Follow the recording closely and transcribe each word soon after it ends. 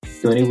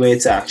the only way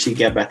to actually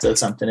get better at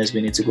something is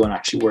we need to go and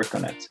actually work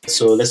on it.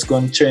 So let's go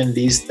and turn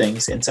these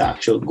things into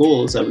actual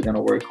goals that we're going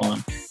to work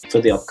on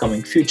for the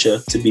upcoming future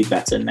to be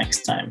better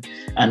next time.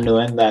 And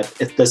knowing that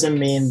it doesn't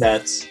mean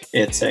that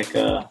it's like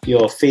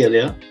you're a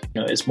failure.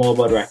 It's more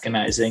about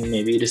recognizing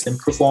maybe you just didn't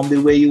perform the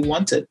way you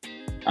wanted.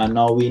 And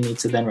now we need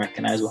to then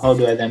recognize, well, how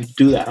do I then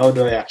do that? How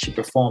do I actually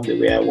perform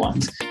the way I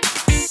want?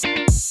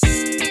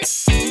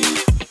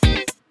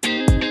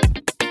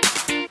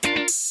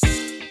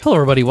 Hello,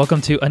 everybody.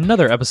 Welcome to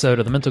another episode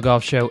of the Mental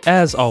Golf Show.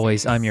 As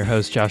always, I'm your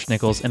host, Josh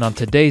Nichols, and on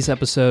today's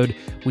episode,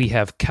 we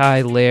have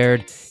Kai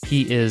Laird.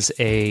 He is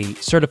a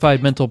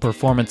certified mental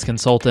performance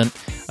consultant.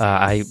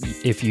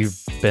 If you've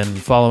been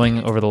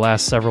following over the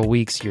last several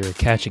weeks, you're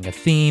catching a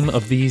theme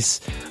of these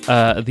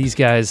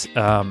guys.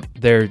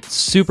 They're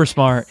super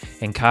smart,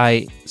 and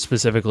Kai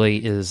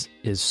specifically is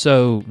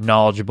so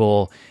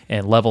knowledgeable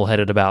and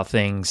level-headed about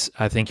things.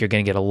 I think you're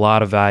going to get a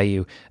lot of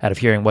value out of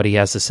hearing what he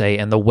has to say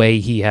and the way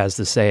he has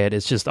to say it.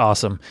 It's just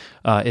awesome.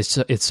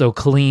 It's so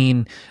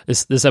clean.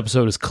 This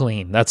episode is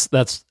clean. That's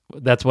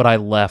what I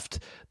left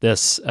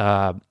this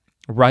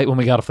right when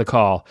we got off the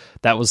call.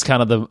 That was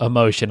kind of the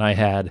emotion I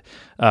had.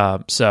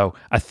 So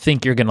I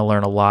think you're going to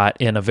learn a lot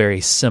in a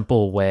very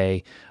simple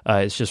way.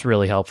 It's just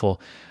really helpful.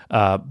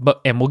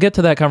 And we'll get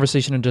to that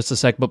conversation in just a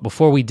sec. But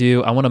before we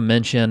do, I want to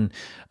mention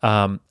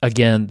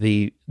again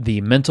the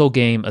mental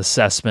game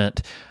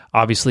assessment.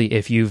 Obviously,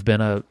 if you've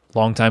been a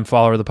longtime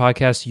follower of the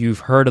podcast, you've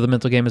heard of the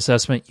mental game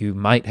assessment. You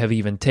might have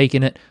even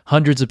taken it.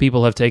 Hundreds of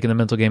people have taken the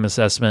mental game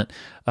assessment.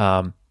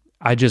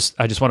 I just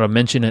want to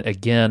mention it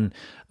again.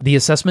 The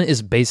assessment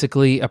is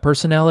basically a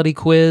personality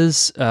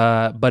quiz,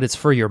 but it's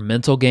for your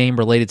mental game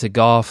related to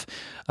golf.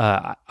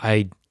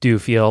 I do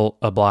feel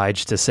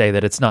obliged to say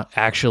that it's not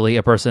actually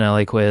a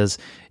personality quiz.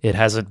 It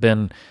hasn't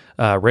been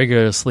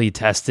rigorously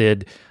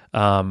tested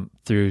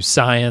through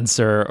science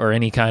or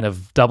any kind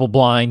of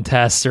double-blind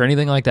tests or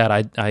anything like that.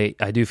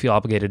 I do feel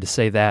obligated to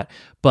say that.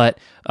 But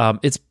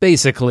it's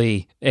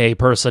basically a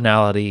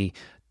personality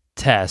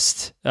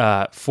test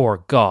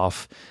for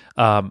golf.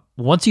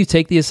 Once you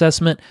take the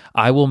assessment,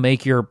 I will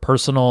make your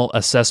personal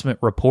assessment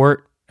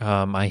report.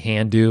 I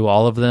hand do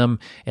all of them,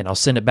 and I'll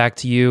send it back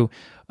to you.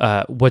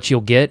 What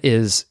you'll get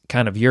is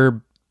kind of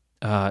your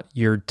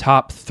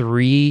top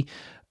three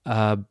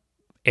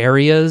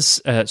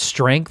areas,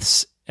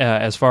 strengths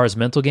as far as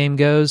mental game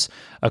goes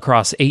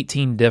across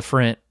 18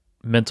 different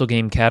mental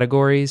game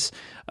categories.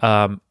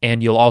 And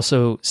you'll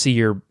also see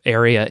your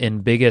area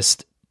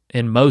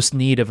in most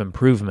need of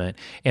improvement,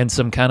 and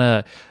some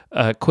kind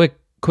of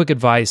quick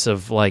advice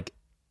of like,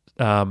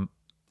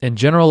 in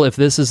general, if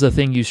this is a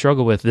thing you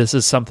struggle with, this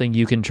is something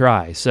you can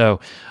try. So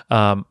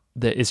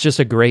it's just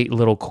a great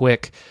little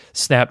quick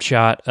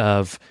snapshot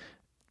of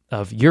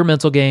your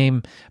mental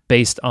game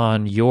based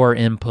on your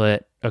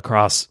input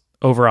across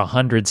over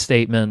 100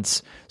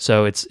 statements.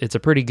 So it's a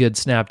pretty good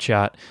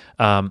snapshot.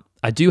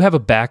 I do have a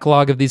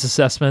backlog of these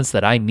assessments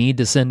that I need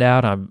to send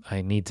out.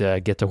 I need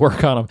to get to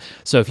work on them.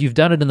 So if you've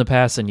done it in the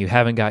past and you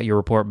haven't got your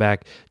report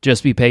back,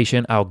 just be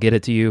patient. I'll get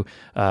it to you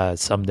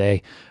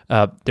someday.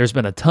 There's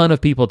been a ton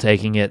of people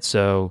taking it,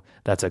 so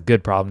that's a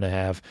good problem to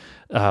have.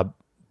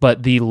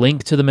 But the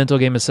link to the mental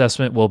game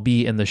assessment will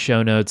be in the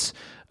show notes,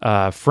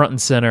 front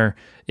and center.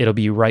 It'll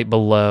be right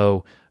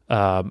below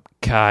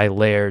Kai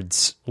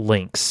Laird's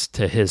links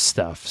to his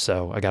stuff.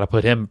 So I got to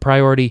put him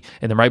priority,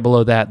 and then right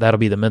below that'll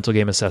be the mental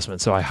game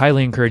assessment. So I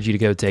highly encourage you to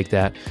go take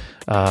that.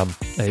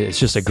 It's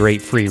just a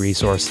great free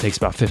resource. It takes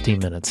about 15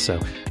 minutes. So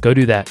go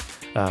do that.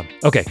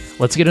 Okay,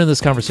 let's get into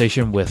this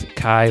conversation with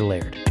Kai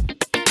Laird.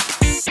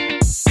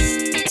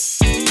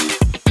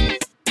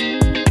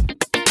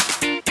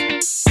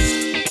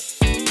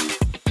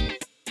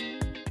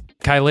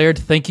 Kai Laird,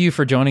 thank you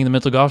for joining the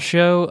Mental Golf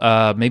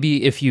Show.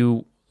 Maybe if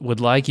you would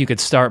like, you could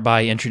start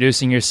by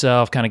introducing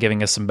yourself, kind of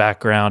giving us some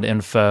background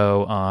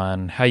info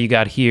on how you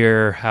got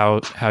here,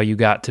 how you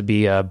got to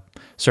be a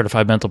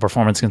certified mental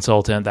performance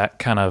consultant, that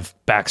kind of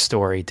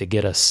backstory to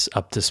get us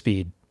up to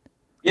speed.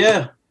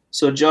 Yeah.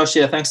 So Josh,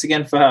 thanks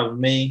again for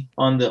having me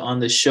on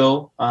the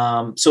show.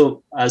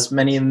 So as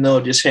many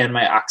know, just hearing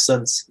my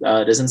accents,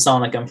 it doesn't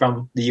sound like I'm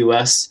from the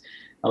US.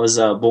 I was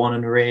born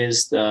and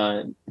raised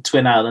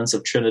Twin Islands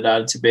of Trinidad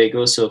and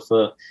Tobago. So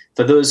for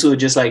those who are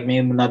just like me,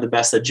 I'm not the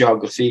best at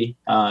geography.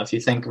 If you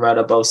think right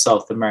above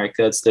South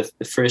America, it's the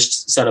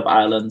first set of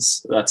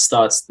islands that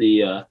starts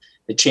the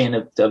chain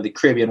of the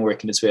Caribbean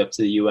working its way up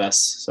to the US.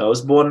 So I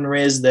was born and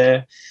raised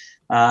there,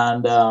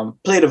 and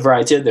played a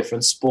variety of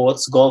different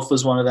sports. Golf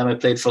was one of them. I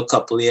played for a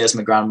couple of years.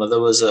 My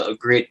grandmother was a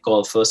great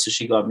golfer, so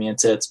she got me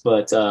into it.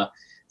 But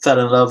fell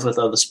in love with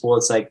other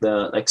sports like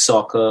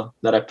soccer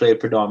that I played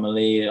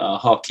predominantly,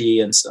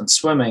 hockey and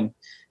swimming.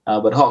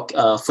 But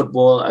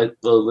football,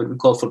 what we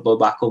call football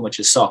back home, which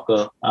is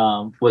soccer,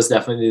 was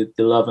definitely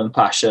the love and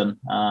passion.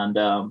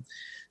 And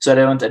so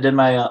I did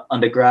my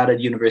undergrad at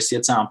University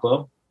of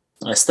Tampa.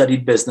 I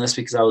studied business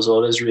because I was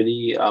always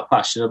really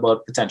passionate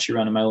about potentially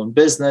running my own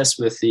business,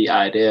 with the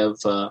idea of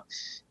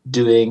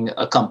doing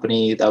a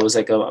company that was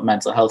like a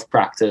mental health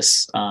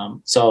practice.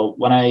 So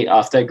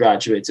after I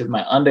graduated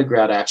my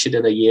undergrad, I actually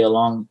did a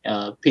year-long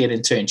paid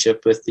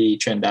internship with the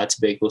Trinidad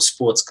Tobago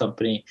Sports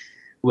Company,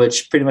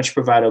 which pretty much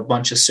provided a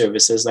bunch of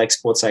services like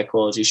sports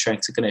psychology,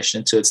 strength and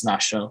conditioning to its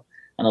national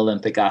and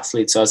Olympic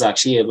athletes. So I was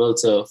actually able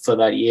to, for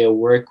that year,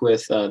 work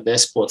with their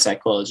sports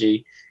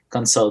psychology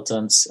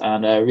consultants.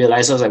 And I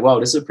realized, I was like, wow,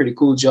 this is a pretty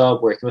cool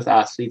job working with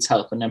athletes,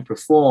 helping them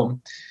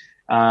perform.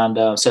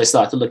 And so I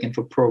started looking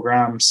for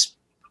programs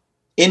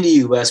in the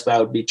US where I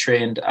would be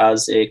trained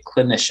as a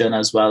clinician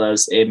as well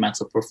as a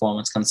mental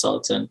performance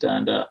consultant,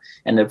 and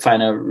ended up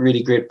finding a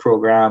really great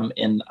program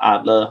in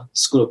Adler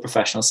School of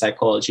Professional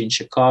Psychology in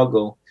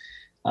Chicago,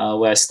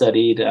 where I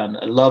studied, and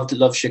I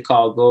loved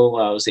Chicago.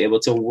 I was able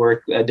to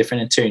work at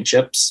different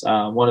internships.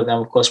 One of them,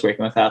 of course,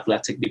 working with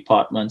athletic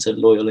departments at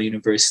Loyola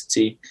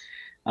University.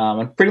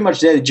 And pretty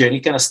much there, the journey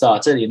kind of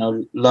started,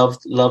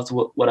 loved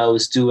what I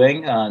was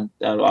doing. And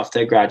after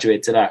I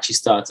graduated, I actually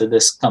started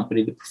this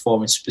company, The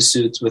Performance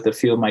Pursuit, with a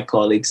few of my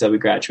colleagues that we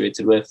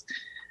graduated with.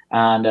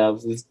 And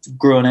we've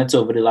grown it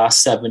over the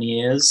last 7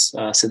 years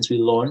since we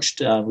launched.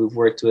 We've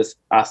worked with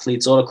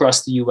athletes all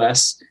across the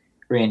US,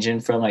 ranging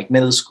from like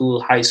middle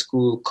school, high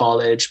school,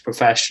 college,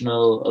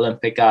 professional,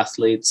 Olympic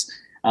athletes,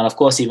 and of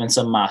course, even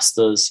some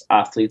masters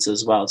athletes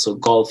as well. So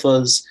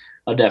golfers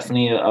are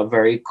definitely a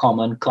very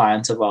common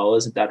client of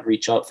ours that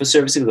reach out for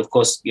services. Of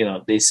course,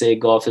 they say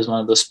golf is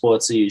one of those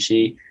sports that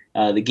usually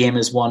the game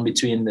is won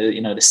between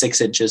the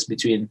 6 inches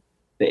between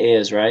the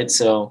ears, right?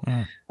 So,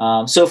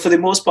 so for the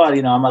most part,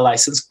 I'm a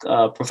licensed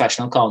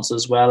professional counselor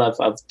as well.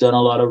 I've done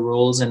a lot of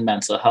roles in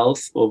mental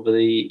health over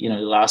the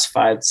last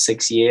 5 to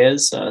 6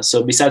 years.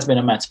 So besides being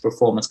a mental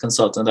performance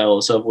consultant, I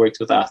also have worked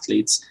with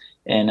athletes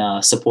in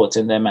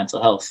supporting their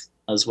mental health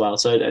as well.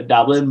 So I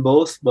dabble in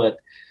both, but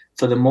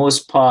for the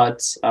most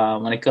part,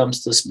 when it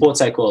comes to sports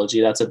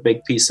psychology, that's a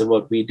big piece of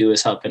what we do,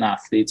 is helping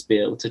athletes be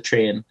able to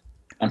train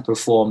and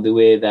perform the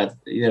way that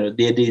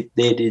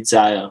they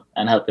desire,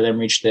 and helping them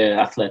reach their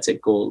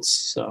athletic goals.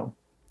 So,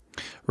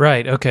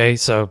 right, okay,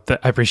 so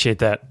I appreciate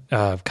that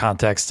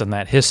context and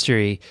that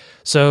history.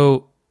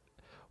 So,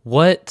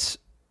 what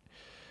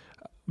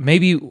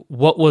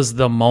was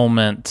the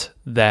moment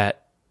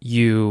that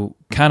you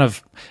kind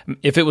of,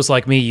 if it was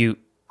like me, you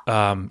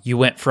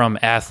went from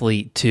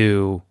athlete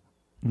to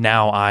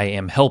now I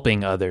am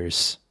helping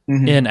others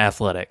in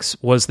athletics.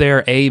 Was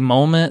there a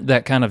moment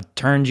that kind of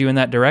turned you in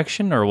that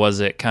direction, or was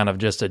it kind of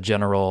just a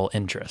general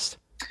interest?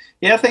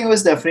 Yeah, I think it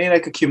was definitely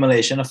like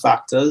accumulation of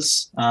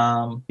factors.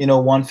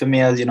 One for me,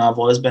 as I've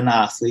always been an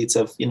athlete.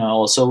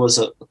 Also was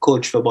a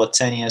coach for about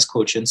 10 years,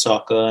 coaching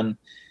soccer. And,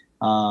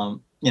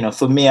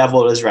 for me, I've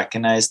always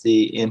recognized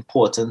the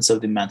importance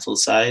of the mental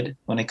side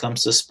when it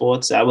comes to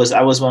sports. I was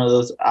one of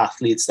those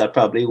athletes that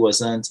probably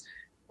wasn't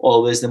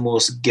always the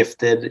most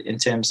gifted in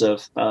terms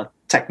of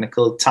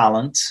technical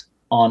talent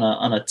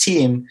on a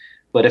team.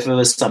 But if it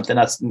was something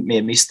that's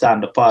made me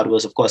stand apart,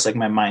 was of course like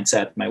my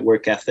mindset, my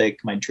work ethic,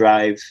 my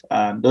drive.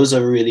 Those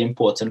are really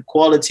important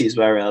qualities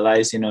where I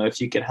realized, if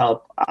you could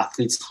help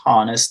athletes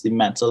harness the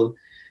mental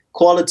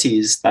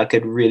qualities, that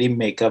could really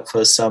make up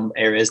for some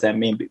areas that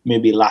may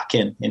be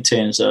lacking in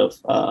terms of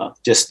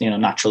just,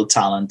 natural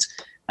talent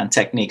and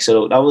technique.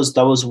 So that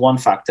was one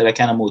factor that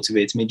kind of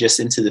motivated me just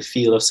into the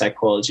field of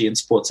psychology and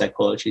sports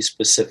psychology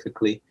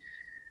specifically.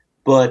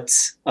 But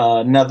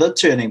another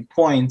turning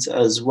point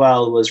as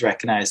well was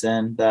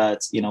recognizing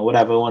that,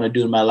 whatever I want to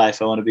do in my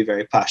life, I want to be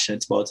very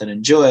passionate about and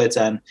enjoy it.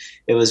 And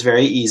it was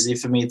very easy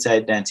for me to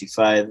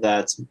identify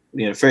that,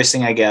 first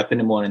thing I get up in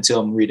the morning too,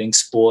 I'm reading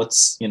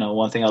sports.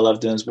 One thing I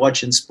love doing is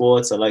watching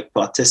sports. I like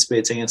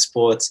participating in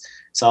sports.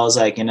 So I was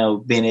like,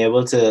 being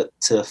able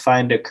to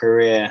find a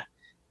career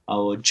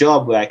or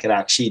job where I could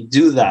actually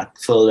do that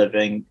for a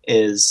living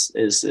is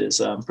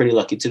I'm pretty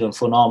lucky to do,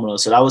 phenomenal.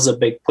 So that was a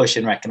big push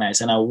in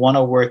recognizing I want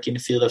to work in the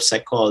field of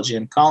psychology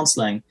and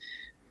counseling,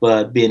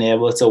 but being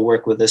able to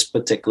work with this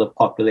particular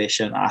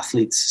population,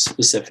 athletes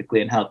specifically,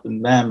 and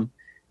helping them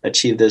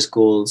achieve those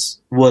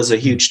goals was a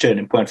huge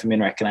turning point for me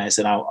in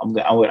recognizing I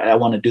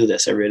want to do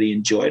this. I really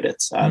enjoyed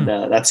it. And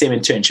that same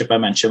internship I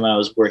mentioned when I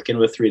was working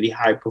with really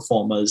high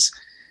performers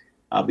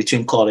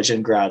between college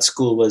and grad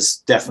school was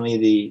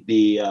definitely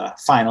the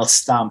final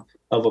stamp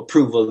of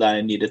approval that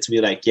I needed to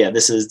be like, yeah,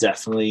 this is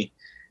definitely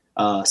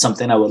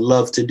something I would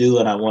love to do,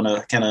 and I want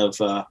to kind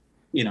of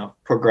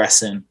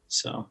progress in.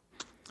 So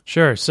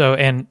sure. So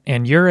and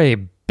you're a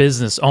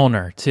business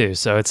owner too,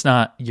 so it's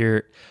not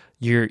you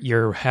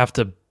have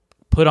to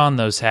put on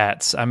those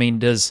hats. I mean,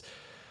 does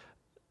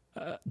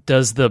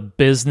the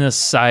business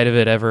side of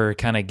it ever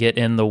kind of get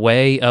in the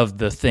way of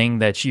the thing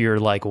that you're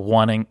like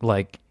wanting?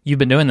 Like, you've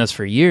been doing this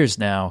for years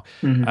now.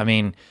 I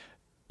mean,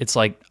 it's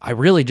like, I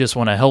really just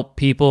want to help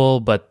people,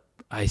 but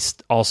I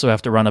also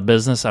have to run a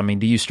business. I mean,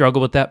 do you struggle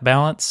with that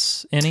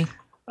balance any?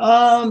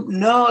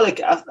 No,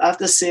 like I have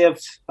to say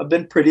I've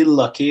been pretty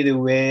lucky the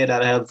way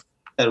that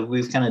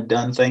we've kind of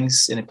done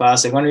things in the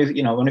past. Like when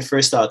we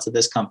first started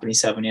this company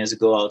 7 years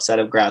ago outside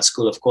of grad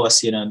school, of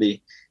course,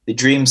 the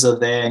dreams are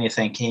there, and you're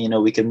thinking,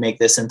 we can make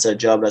this into a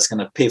job that's going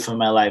to pay for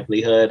my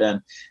livelihood.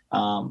 And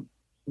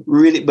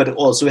really, but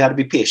also we had to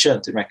be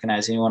patient and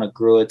recognizing you want to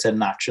grow it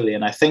naturally.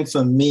 And I think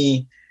for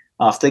me,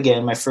 after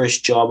getting my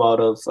first job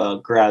out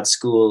of grad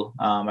school,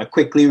 I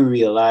quickly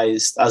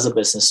realized as a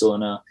business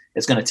owner,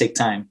 it's going to take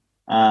time.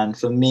 And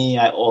for me,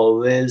 that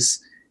was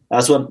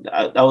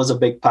a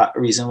big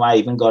reason why I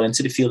even got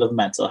into the field of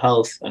mental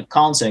health and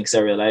counseling, because I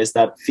realized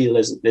that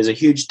there's a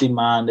huge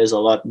demand. There's a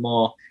lot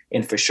more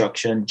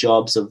infrastructure and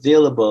jobs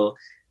available.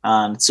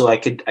 And so I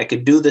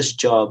could do this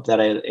job that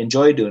I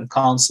enjoy doing,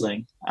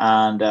 counseling,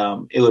 and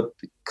it would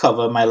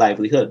cover my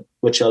livelihood,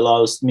 which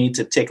allows me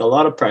to take a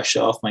lot of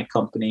pressure off my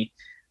company,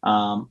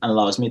 and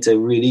allows me to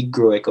really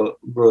grow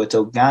it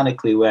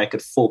organically, where I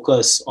could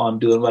focus on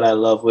doing what I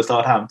love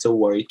without having to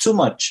worry too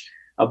much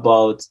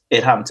about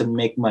it having to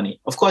make money.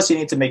 Of course, you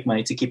need to make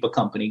money to keep a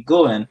company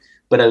going,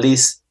 but at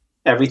least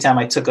every time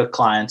I took a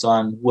client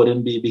on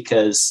wouldn't be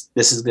because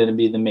this is going to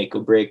be the make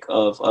or break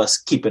of us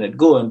keeping it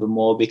going, but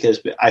more because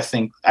I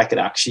think I could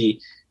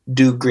actually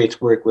do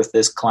great work with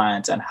this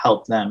client and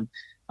help them.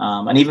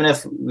 And even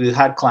if we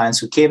had clients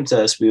who came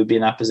to us, we would be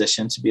in that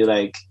position to be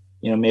like,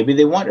 maybe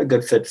they weren't a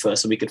good fit for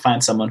us, and we could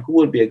find someone who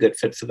would be a good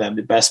fit for them,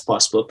 the best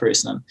possible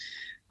person.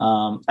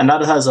 And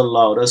that has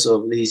allowed us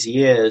over these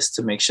years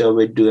to make sure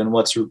we're doing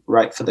what's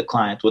right for the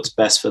client, what's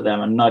best for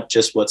them, and not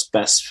just what's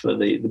best for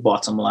the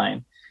bottom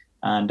line.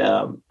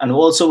 And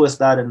also with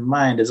that in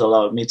mind, has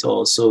allowed me to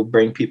also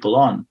bring people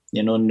on,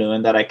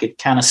 knowing that I could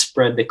kind of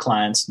spread the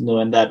clients,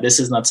 knowing that this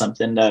is not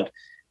something that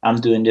I'm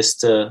doing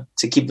just to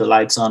keep the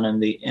lights on in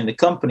the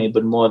company,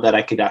 but more that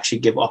I could actually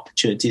give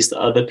opportunities to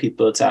other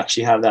people to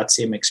actually have that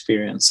same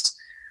experience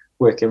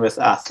working with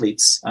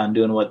athletes and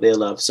doing what they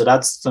love. So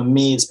that's, for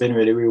me, it's been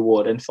really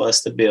rewarding for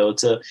us to be able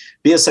to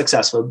be a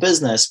successful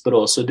business, but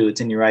also do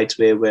it in the right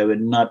way, where we're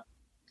not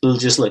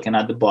just looking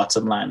at the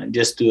bottom line and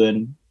just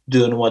doing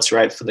what's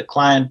right for the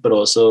client, but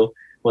also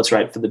what's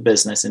right for the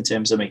business in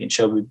terms of making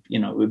sure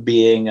we're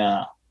being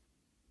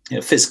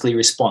fiscally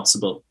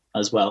responsible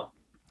as well.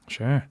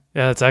 Sure.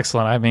 Yeah, that's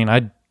excellent. I mean,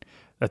 I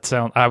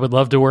would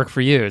love to work for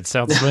you. It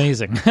sounds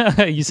amazing.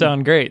 You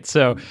sound great.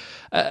 So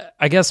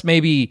I guess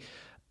maybe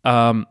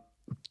to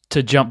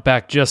jump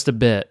back just a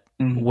bit,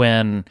 mm-hmm.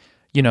 when,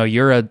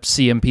 you're a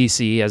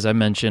CMPC, as I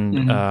mentioned,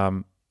 mm-hmm.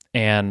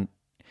 And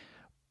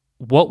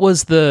what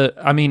was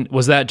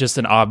was that just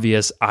an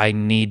obvious, I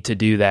need to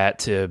do that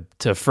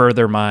to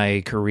further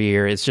my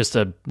career? It's just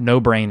a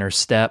no-brainer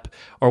step?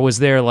 Or was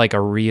there like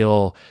a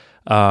real,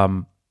 I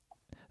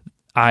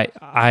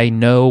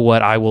know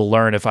what I will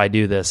learn if I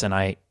do this, and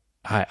I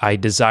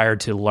desire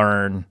to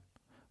learn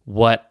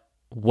what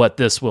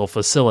this will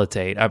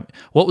facilitate?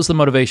 What was the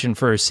motivation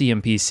for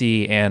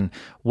CMPC, and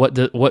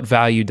what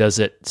value does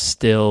it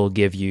still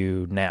give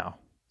you now?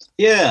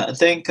 Yeah, I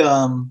think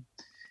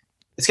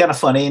it's kind of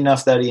funny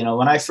enough that,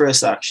 when I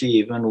first actually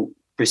even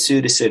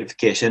pursued the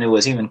certification, it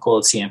wasn't even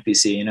called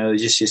CMPC. It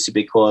just used to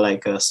be called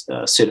like a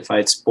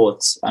certified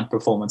sports and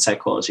performance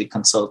psychology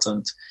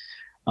consultant.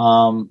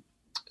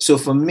 So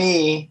for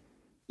me,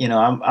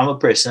 I'm a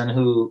person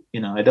who,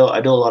 I do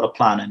a lot of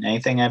planning.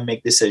 Anything I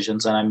make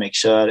decisions, and I make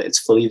sure it's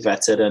fully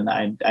vetted,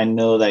 and I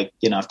know, like,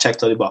 I've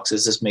checked all the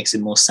boxes. This makes the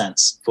most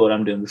sense for what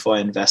I'm doing before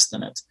I invest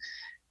in it.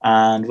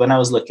 And when I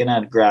was looking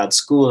at grad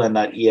school and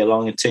that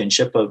year-long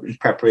internship in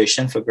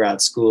preparation for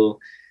grad school,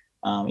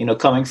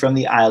 coming from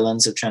the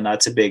islands of Trinidad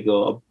and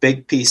Tobago, a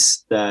big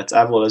piece that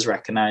I've always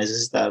recognized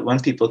is that when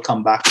people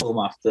come back home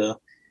after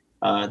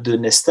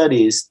doing their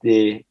studies,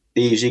 they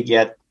usually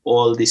get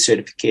all the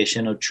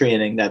certification or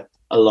training that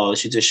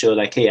allows you to show,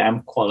 like, hey,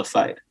 I'm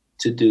qualified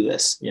to do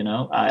this.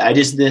 I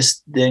just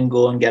didn't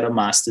go and get a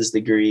master's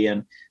degree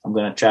and I'm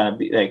going to try to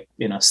be like,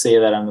 say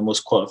that I'm the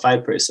most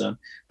qualified person,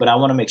 but I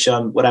want to make sure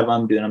whatever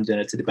I'm doing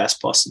it to the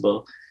best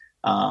possible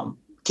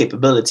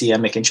capability,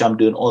 and making sure I'm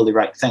doing all the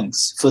right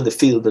things for the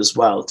field as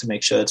well, to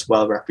make sure it's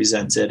well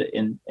represented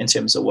in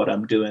terms of what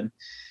I'm doing.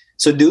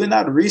 So doing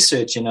that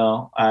research,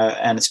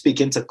 and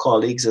speaking to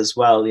colleagues as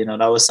well,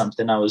 that was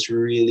something I was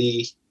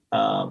really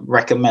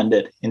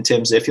recommended in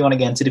terms of, if you want to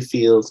get into the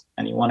field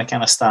and you want to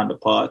kind of stand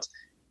apart,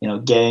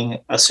 getting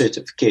a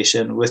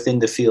certification within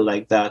the field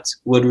like that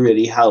would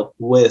really help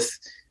with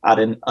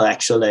adding an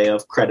extra layer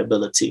of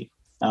credibility.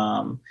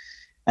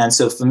 And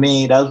so for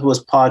me, that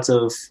was part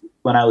of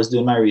when I was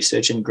doing my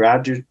research in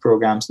graduate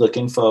programs,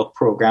 looking for a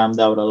program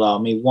that would allow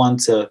me, one,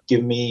 to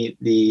give me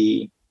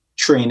the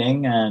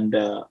training and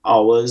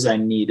hours I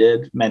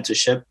needed,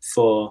 mentorship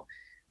for,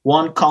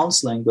 one,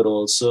 counseling, but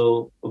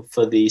also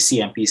for the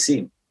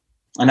CMPC.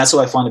 And that's how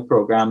I found the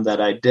program that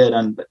I did.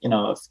 And,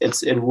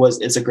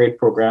 it's a great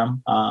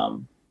program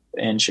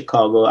in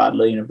Chicago,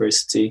 Adler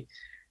University,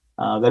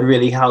 that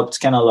really helped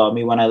kind of allow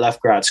me, when I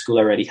left grad school,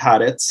 I already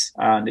had it.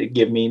 And it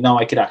gave me, now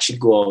I could actually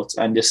go out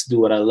and just do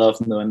what I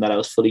love, knowing that I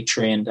was fully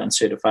trained and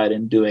certified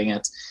in doing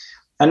it.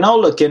 And now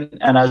looking,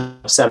 and I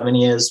have 7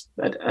 years,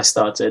 I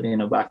started,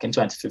 back in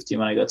 2015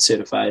 when I got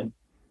certified.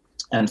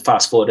 And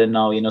fast forward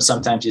now,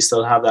 sometimes you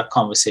still have that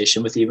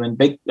conversation with even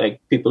big,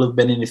 like, people who've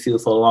been in the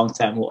field for a long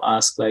time, who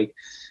ask, like,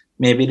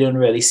 maybe don't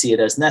really see it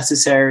as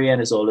necessary, and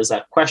there's always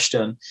that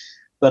question.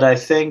 But I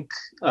think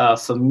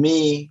for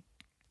me,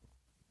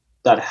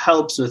 that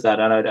helps with that.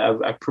 And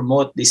I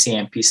promote the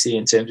CMPC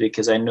in terms,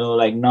 because I know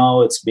like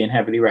now it's being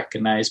heavily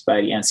recognized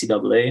by the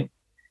NCAA,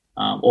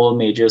 all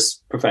major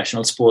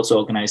professional sports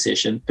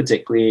organizations,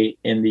 particularly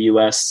in the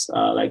US,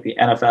 like the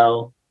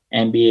NFL,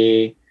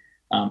 NBA,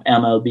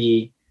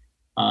 MLB,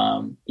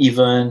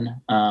 even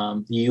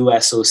the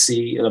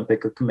USOC,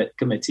 Olympic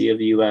Committee of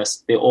the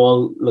US. They're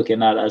all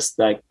looking at us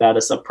like that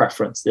as a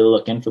preference. They're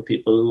looking for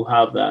people who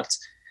have that.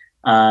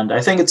 And I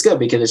think it's good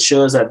because it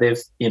shows that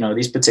they've,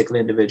 these particular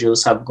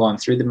individuals have gone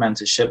through the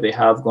mentorship, they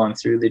have gone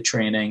through the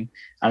training,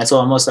 and it's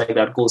almost like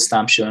that gold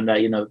stamp showing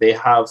that, they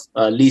have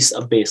at least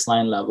a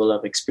baseline level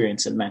of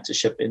experience and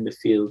mentorship in the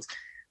field.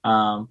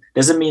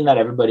 Doesn't mean that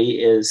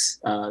everybody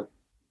is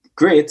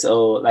great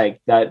or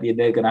like that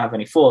they're going to have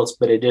any faults,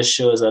 but it just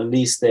shows at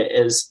least there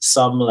is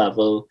some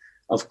level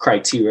of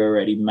criteria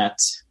already met.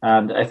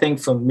 And I think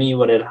for me,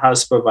 what it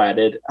has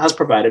provided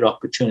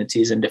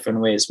opportunities in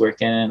different ways,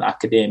 working in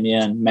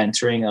academia and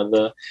mentoring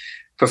other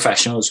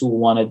professionals who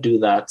want to do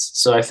that.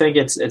 So I think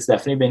it's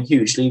definitely been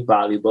hugely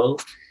valuable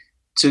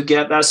to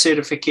get that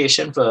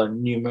certification for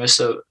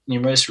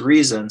numerous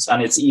reasons.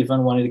 And it's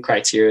even one of the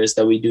criteria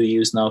that we do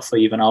use now for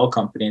even our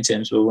company in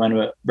terms of when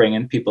we're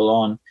bringing people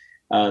on.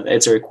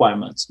 It's a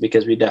requirement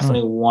because we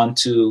definitely want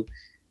to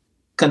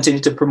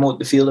continue to promote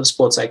the field of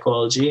sports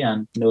psychology,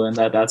 and knowing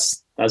that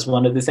that's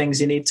one of the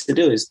things you need to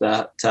do is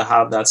that to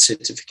have that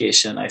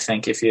certification. I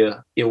think if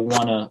you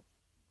want to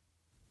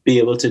be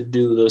able to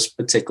do those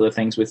particular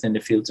things within the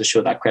field to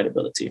show that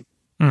credibility.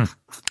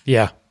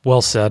 Yeah,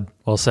 well said.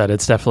 Well said.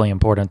 It's definitely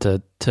important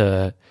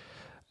to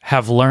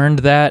have learned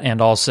that, and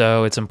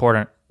also it's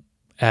important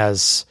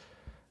as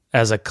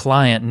a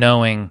client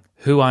knowing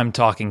who I'm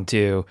talking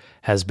to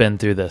has been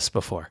through this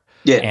before.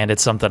 Yeah, and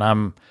it's something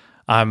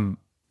I'm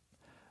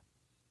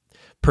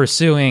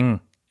pursuing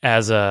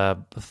as a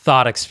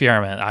thought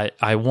experiment.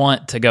 I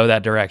want to go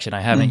that direction.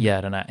 I haven't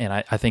yet, and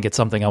I think it's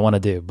something I want to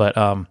do. But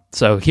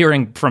so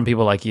hearing from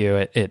people like you,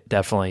 it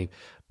definitely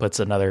puts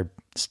another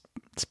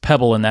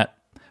pebble in that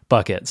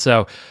bucket.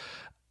 So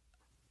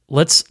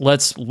let's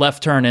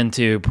left turn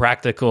into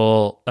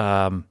practical,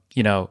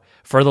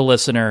 for the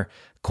listener,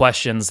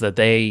 questions that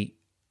they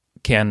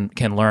can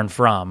learn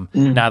from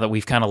now that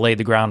we've kind of laid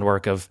the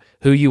groundwork of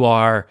who you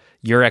are,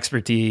 your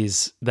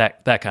expertise,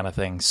 that kind of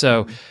thing.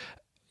 So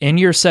in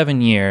your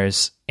 7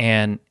 years,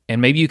 and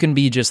maybe you can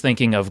be just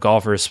thinking of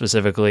golfers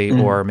specifically,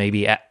 or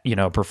maybe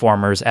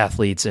performers,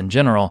 athletes in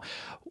general,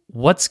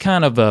 what's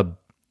kind of a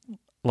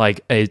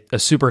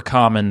super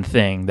common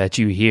thing that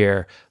you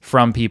hear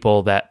from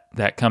people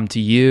that come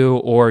to you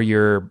or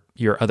your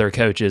other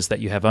coaches that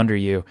you have under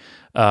you?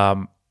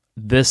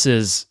 This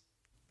is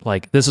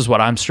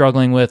what I'm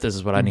struggling with. This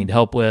is what I need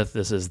help with.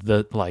 This is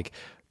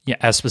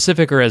as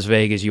specific or as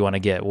vague as you want to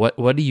get.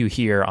 What do you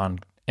hear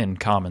in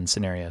common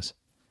scenarios?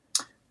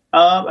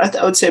 I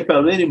would say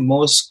probably the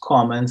most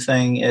common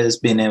thing is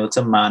being able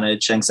to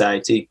manage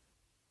anxiety,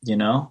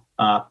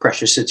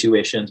 pressure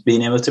situations,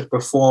 being able to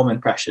perform in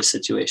pressure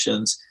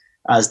situations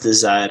as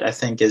desired, I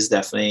think is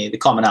definitely the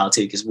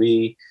commonality, because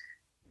we,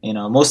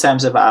 most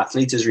times if an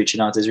athlete is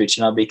reaching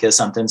out because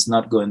something's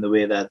not going the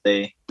way that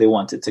they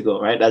want it to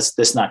go, right?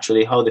 That's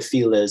naturally how the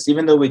field is.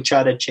 Even though we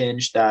try to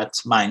change that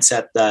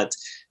mindset that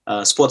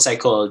sports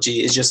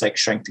psychology is just like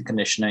strength and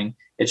conditioning.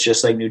 It's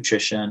just like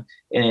nutrition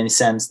in the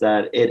sense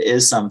that it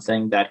is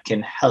something that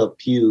can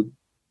help you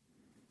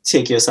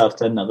take yourself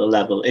to another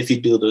level if you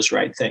do those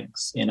right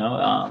things,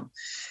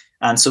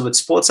 And so with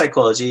sports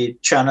psychology,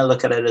 trying to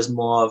look at it as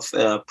more of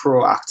a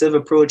proactive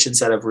approach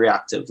instead of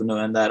reactive,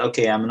 knowing that,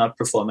 okay, I'm not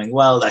performing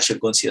well, I should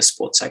go and see a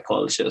sports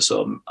psychologist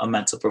or a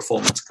mental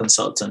performance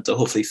consultant to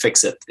hopefully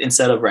fix it,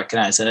 instead of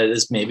recognizing it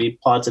as maybe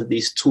part of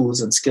these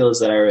tools and skills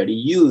that I already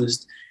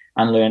used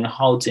and learn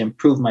how to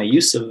improve my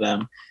use of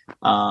them,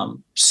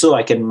 so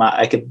I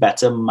could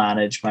better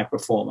manage my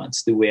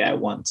performance the way I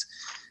want.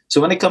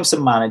 So when it comes to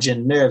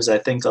managing nerves, I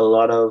think a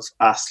lot of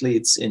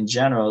athletes in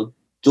general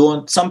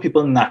some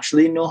people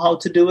naturally know how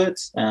to do it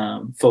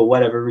for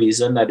whatever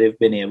reason that they've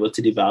been able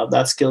to develop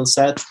that skill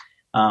set.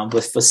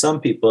 But for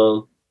some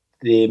people,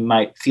 they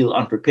might feel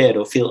unprepared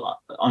or feel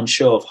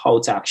unsure of how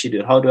to actually do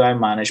it. How do I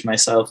manage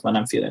myself when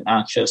I'm feeling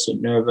anxious or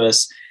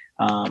nervous?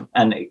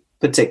 And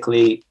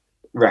particularly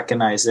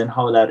recognizing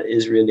how that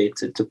is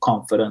related to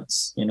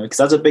confidence, because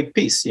that's a big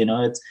piece.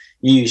 You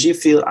usually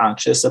feel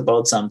anxious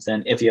about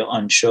something if you're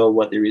unsure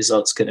what the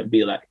results going to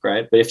be like,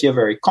 right? But if you're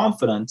very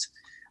confident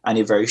and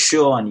you're very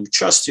sure and you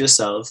trust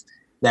yourself,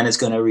 then it's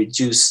going to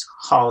reduce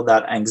how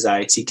that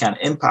anxiety can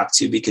impact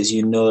you, because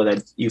you know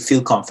that you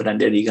feel confident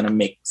that you're going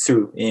to make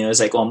through. It's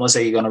like almost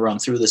like you're going to run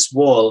through this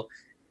wall.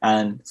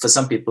 And for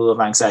some people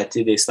with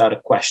anxiety, they start to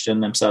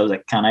question themselves,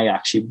 like, can I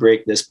actually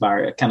break this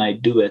barrier? Can I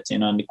do it?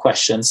 And the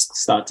questions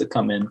start to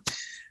come in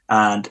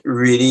and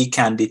really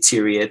can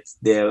deteriorate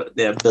their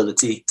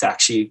ability to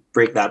actually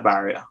break that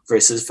barrier,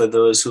 versus for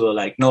those who are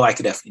like, no, I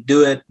could definitely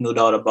do it, no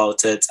doubt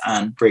about it,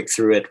 and break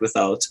through it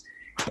without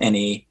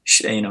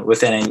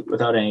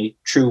without any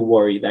true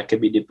worry that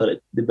could be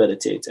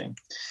debilitating.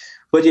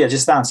 But yeah,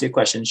 just to answer your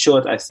question,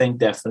 short, I think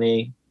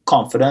definitely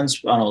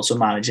confidence and also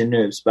managing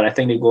nerves, but I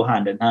think they go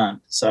hand in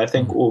hand. So I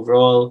think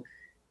overall,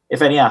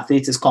 if any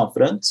athlete is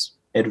confident,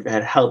 it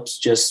helps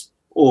just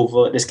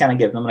this kind of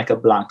give them like a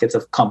blanket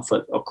of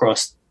comfort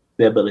across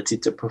the ability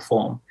to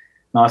perform.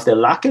 Now, if they're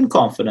lacking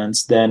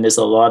confidence, then there's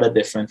a lot of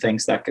different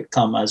things that could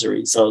come as a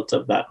result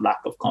of that lack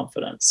of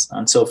confidence.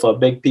 And so for a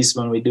big piece,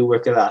 when we do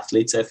work with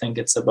athletes, I think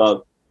it's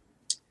about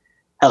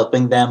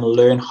helping them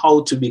learn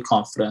how to be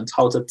confident,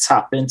 how to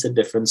tap into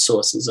different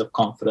sources of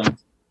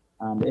confidence.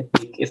 And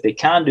if they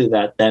can do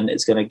that, then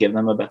it's going to give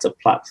them a better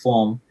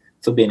platform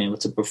for being able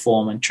to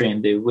perform and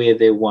train the way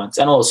they want.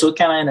 And also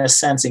kind of, in a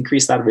sense,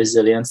 increase that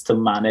resilience to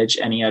manage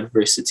any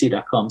adversity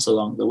that comes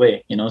along the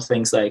way.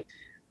 Things like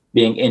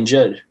being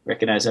injured,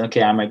 recognizing,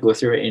 okay, I might go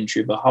through an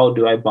injury, but how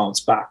do I bounce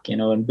back?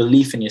 And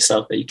belief in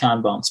yourself that you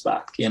can bounce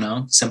back,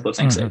 simple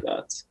things like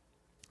that.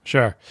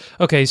 Sure.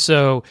 Okay.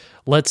 So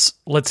let's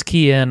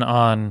key in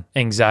on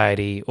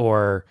anxiety,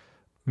 or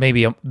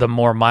maybe the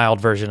more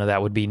mild version of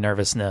that would be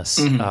nervousness.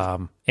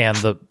 And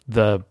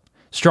the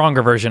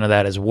stronger version of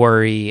that is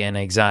worry and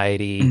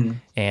anxiety.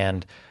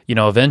 And,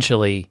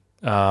 eventually,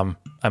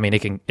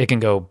 it can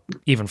go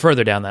even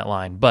further down that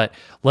line, but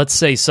let's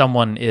say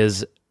someone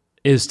is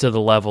to the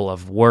level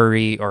of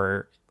worry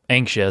or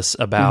anxious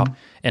about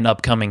an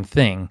upcoming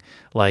thing,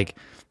 like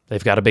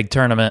they've got a big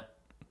tournament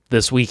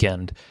this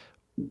weekend.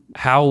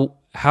 How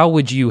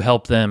would you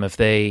help them if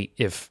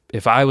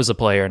I was a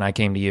player and I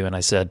came to you and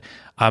I said,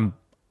 I'm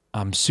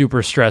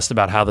super stressed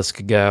about how this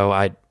could go.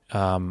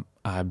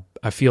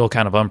 I feel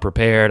kind of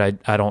unprepared.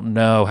 I don't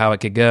know how it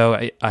could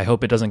go. I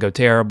hope it doesn't go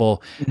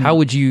terrible. How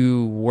would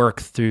you work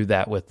through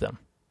that with them?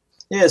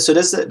 Yeah, so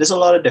there's a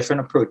lot of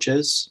different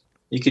approaches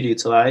you could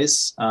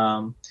utilize.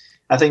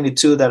 I think the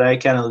two that I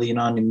kind of lean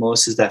on the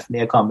most is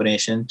definitely a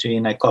combination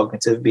between like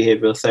cognitive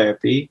behavioral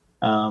therapy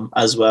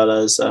as well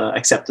as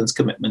acceptance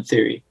commitment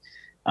theory.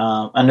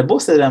 And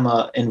both of them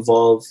are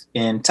involved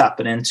in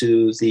tapping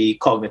into the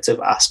cognitive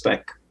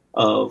aspect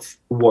of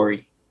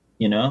worry,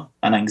 and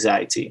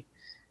anxiety.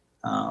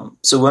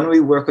 So when we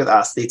work with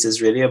athletes,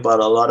 it's really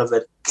about a lot of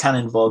it can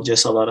involve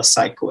just a lot of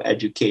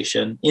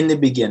psychoeducation in the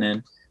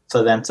beginning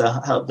for them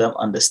to help them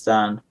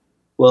understand,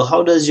 well,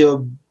 how does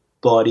your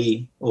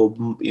body or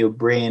your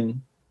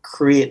brain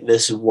create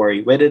this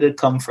worry? Where did it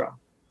come from?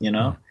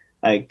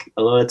 Like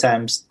a lot of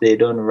times they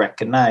don't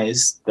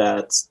recognize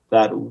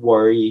that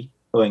worry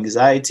or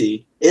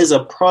anxiety is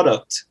a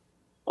product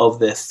of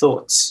their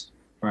thoughts,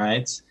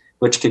 right?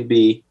 Which could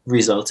be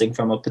resulting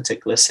from a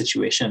particular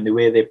situation, the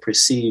way they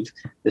perceive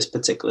this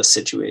particular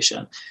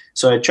situation.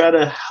 So I try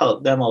to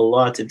help them a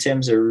lot in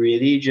terms of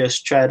really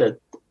just try to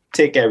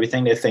take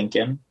everything they're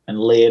thinking and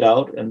lay it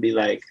out and be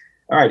like,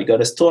 all right, you got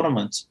this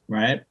tournament,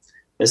 right?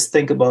 Let's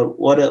think about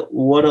what are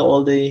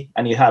all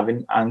and you're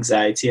having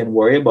anxiety and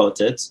worry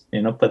about it,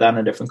 put that in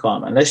a different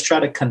column. And let's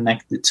try to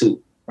connect the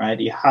two, right?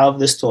 You have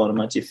this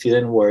tournament, you're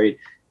feeling worried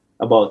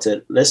about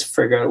it. Let's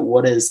figure out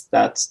what is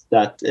that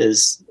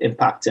is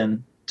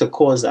impacting to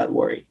cause that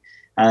worry.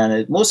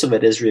 And most of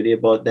it is really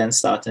about then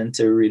starting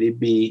to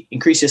really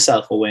increase your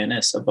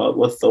self-awareness about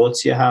what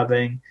thoughts you're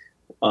having,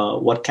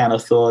 what kind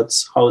of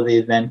thoughts, how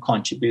they then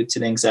contribute to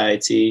the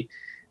anxiety.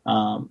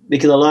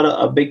 Because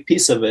a big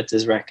piece of it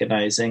is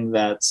recognizing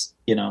that,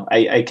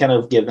 I kind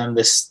of give them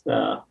this,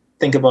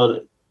 think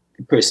about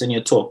the person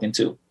you're talking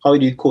to. How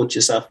do you coach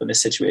yourself in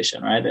this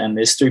situation, right? And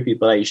there's three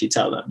people I usually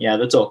tell them. Yeah,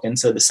 they're talking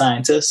to the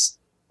scientist,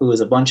 who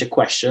is a bunch of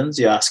questions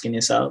you're asking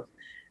yourself.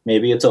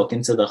 Maybe you're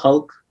talking to the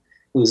Hulk,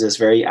 who's this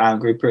very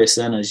angry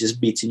person and is just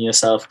beating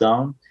yourself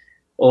down.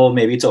 Or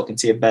maybe talking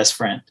to your best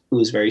friend,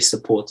 who's very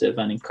supportive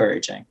and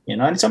encouraging,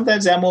 and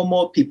sometimes there are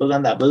more people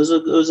than that. But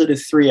those are the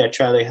three I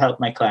try to help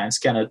my clients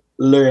kind of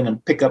learn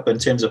and pick up in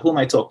terms of who am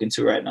I talking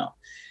to right now.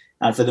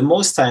 And for the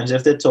most times,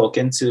 if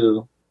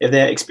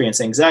they're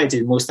experiencing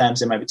anxiety, most times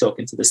they might be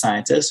talking to the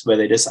scientist, where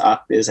they just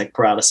act as like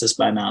paralysis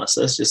by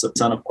analysis, just a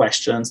ton of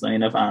questions, not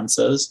enough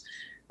answers.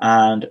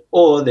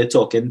 Or they're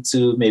talking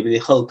to maybe the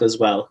Hulk as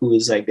well, who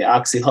is like, they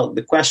ask the Hulk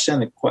the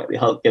question, the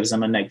Hulk gives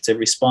them a negative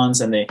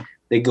response, and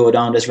they go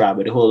down this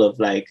rabbit hole of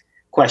like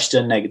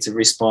question, negative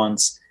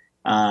response,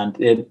 and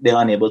they're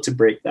unable to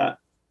break that.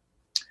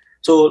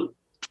 So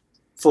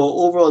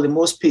for overall, the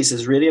most piece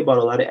is really about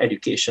a lot of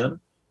education,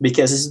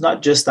 because it's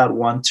not just that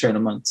one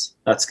tournament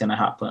that's going to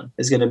happen.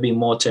 There's going to be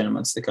more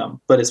tournaments to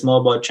come, but it's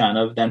more about trying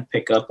to then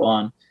pick up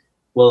on,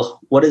 well,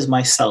 what is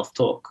my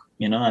self-talk?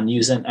 And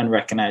using and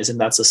recognizing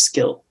that's a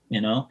skill.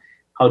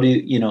 How do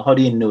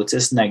you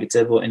notice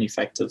negative or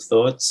ineffective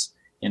thoughts?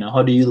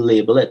 How do you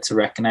label it to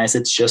recognize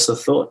it's just a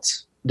thought?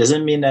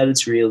 Doesn't mean that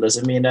it's real.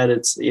 Doesn't mean that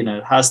it's, it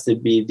has to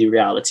be the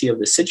reality of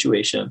the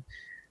situation.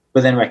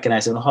 But then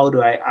recognizing, how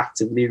do I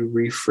actively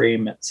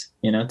reframe it,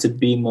 to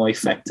be more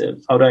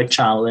effective? How do I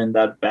channel in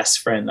that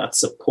best friend, that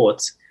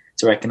support,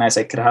 to recognize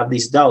I could have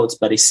these doubts,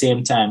 but at the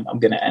same time, I'm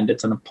going to end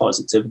it on a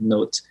positive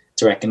note,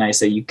 to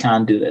recognize that you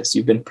can do this.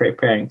 You've been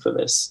preparing for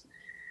this.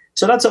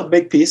 So that's a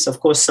big piece.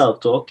 Of course,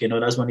 self-talk,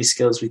 that's one of the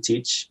skills we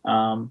teach.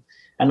 And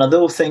And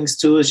other things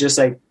too is just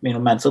like,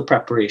 mental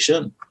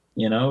preparation,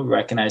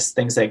 recognize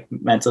things like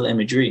mental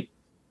imagery,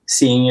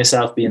 seeing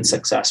yourself being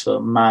successful,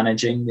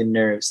 managing the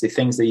nerves, the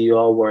things that you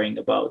are worrying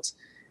about,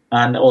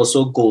 and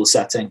also goal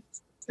setting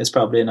is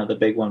probably another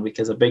big one,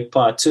 because a big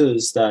part too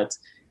is that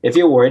if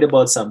you're worried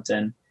about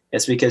something,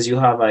 it's because you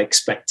have an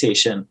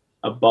expectation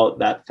about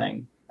that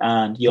thing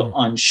and you're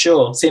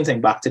unsure. Same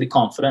thing, back to the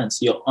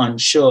confidence. You're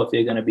unsure if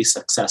you're going to be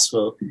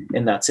successful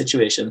in that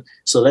situation.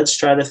 So let's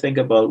try to think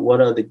about what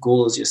are the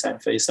goals you're setting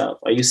for yourself.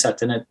 Are you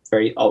setting it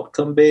very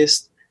outcome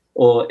based,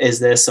 or is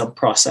there some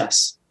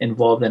process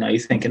involved in? Are you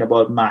thinking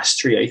about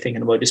mastery? Are you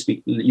thinking about just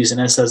using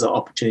this as an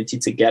opportunity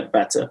to get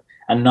better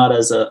and not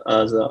as an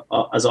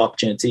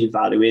opportunity to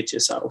evaluate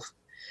yourself?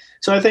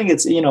 So I think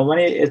it's,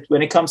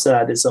 when it comes to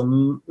that, it's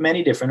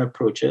many different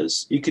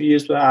approaches you could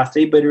use for an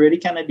athlete, but it really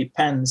kind of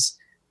depends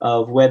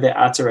of where they're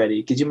at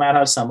already. Because you might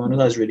have someone who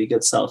has really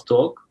good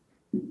self-talk,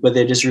 but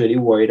they're just really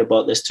worried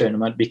about this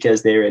tournament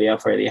because they really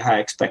have really high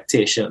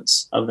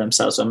expectations of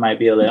themselves. So it might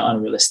be a little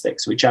unrealistic.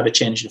 So we try to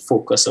change the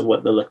focus of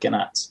what they're looking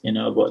at,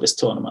 about this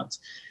tournament.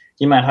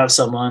 You might have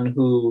someone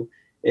who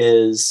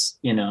is,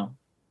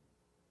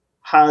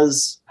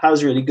 has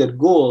really good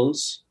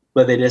goals,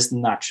 but they just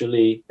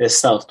naturally, their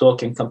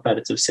self-talk in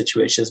competitive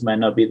situations might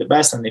not be the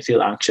best, and they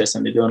feel anxious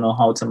and they don't know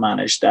how to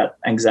manage that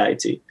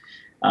anxiety,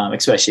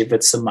 especially if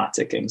it's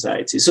somatic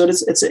anxiety. So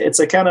it's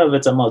a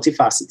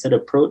multifaceted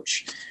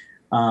approach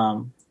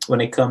when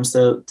it comes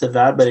to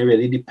that, but it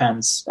really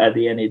depends at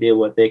the end of the day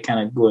what they're kind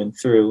of going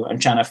through and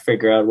trying to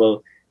figure out,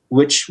 well,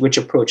 which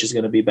approach is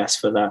going to be best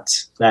for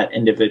that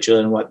individual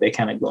and what they're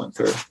kind of going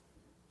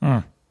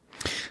through.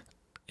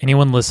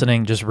 Anyone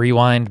listening, just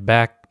rewind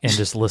back and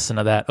just listen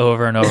to that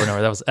over and over and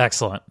over. That was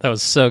excellent. That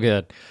was so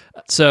good.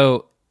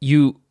 So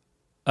you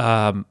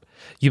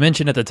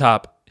mentioned at the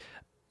top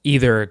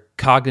either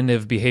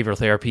cognitive behavioral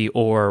therapy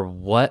or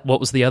what? What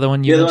was the other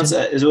one you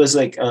mentioned? It was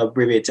like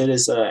abbreviated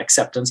as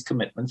acceptance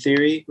commitment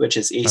theory, which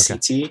is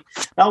ACT. Okay.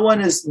 That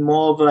one is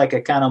more of like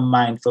a kind of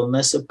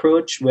mindfulness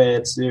approach where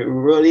it's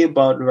really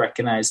about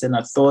recognizing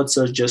that thoughts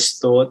are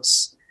just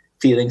thoughts,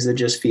 feelings are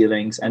just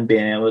feelings, and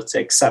being able to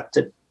accept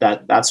it,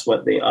 that's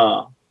what they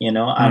are.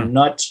 I'm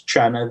not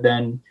trying to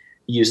then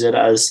use it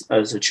as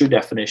a true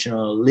definition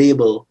or a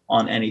label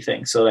on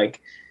anything. So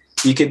like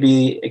you could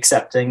be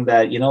accepting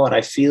that, what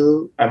I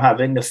feel, I'm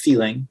having the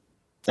feeling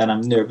that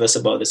I'm nervous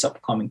about this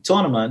upcoming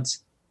tournament,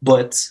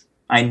 but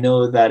I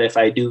know that if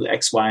I do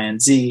X, Y,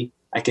 and Z,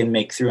 I can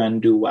make through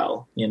and do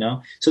well,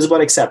 So it's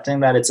about accepting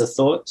that it's a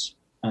thought,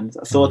 and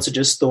thoughts are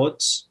just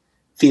thoughts,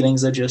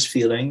 feelings are just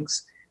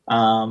feelings,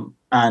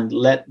 and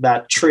let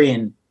that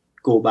train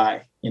go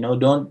by.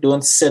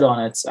 Don't sit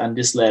on it and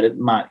just let it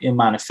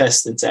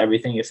manifest into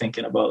everything you're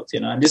thinking about,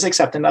 and just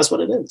accepting that's what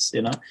it is,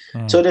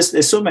 So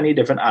there's so many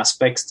different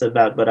aspects to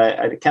that, but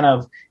I kind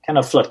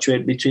of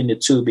fluctuate between the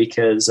two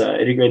because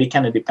it really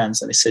kind of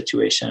depends on the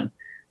situation,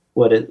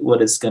 what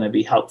is going to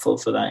be helpful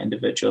for that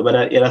individual.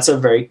 But that's a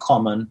very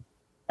common,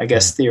 I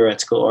guess,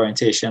 theoretical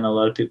orientation a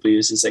lot of people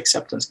use is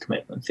acceptance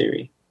commitment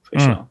theory, for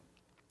sure.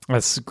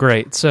 That's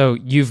great. So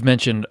you've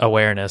mentioned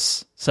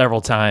awareness several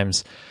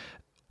times.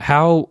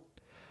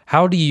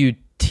 How do you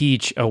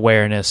teach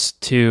awareness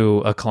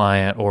to a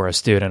client or a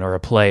student or a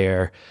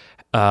player?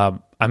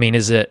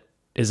 Is it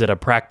a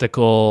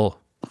practical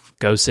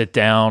go sit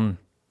down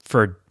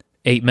for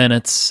 8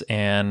 minutes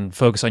and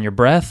focus on your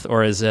breath,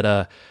 or is it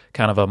a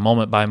kind of a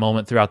moment by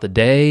moment throughout the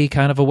day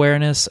kind of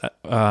awareness?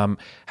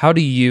 How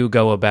do you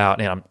go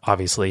about, and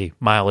obviously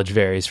mileage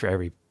varies for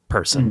every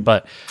person,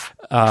 but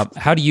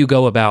how do you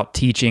go about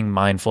teaching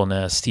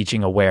mindfulness,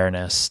 teaching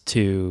awareness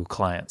to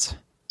clients?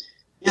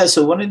 Yeah,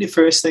 so one of the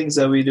first things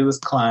that we do with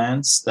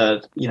clients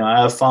that,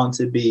 I have found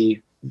to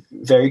be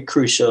very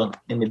crucial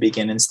in the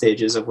beginning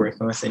stages of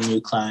working with a new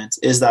client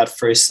is that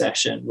first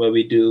session where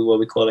we do what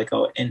we call like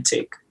our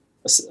intake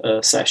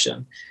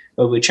session,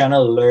 where we're trying to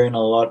learn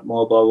a lot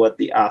more about what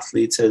the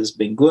athlete has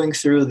been going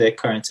through, their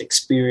current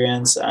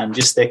experience, and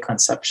just their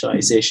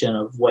conceptualization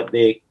of what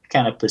they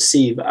kind of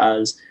perceive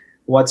as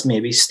what's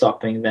maybe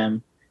stopping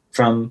them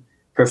from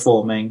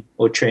performing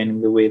or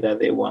training the way that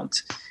they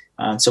want.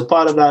 And so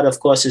part of that, of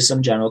course, is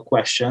some general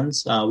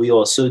questions. We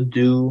also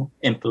do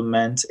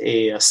implement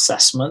a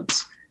assessment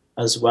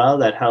as well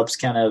that helps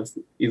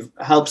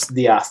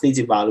the athlete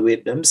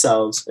evaluate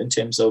themselves in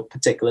terms of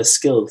particular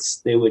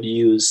skills they would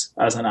use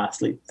as an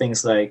athlete.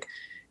 Things like,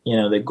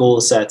 the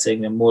goal setting,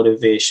 the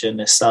motivation,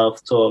 the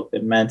self-talk, the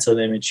mental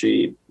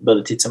imagery,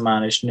 ability to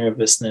manage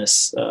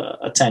nervousness,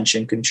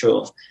 attention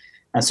control.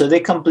 And so they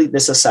complete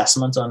this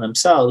assessment on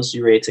themselves,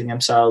 rating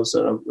themselves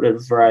with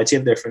a variety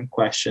of different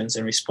questions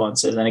and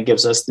responses. And it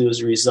gives us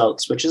those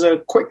results, which is a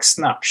quick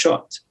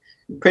snapshot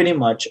pretty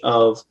much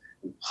of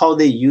how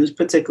they use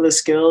particular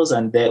skills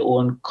and their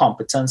own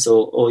competence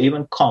or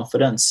even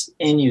confidence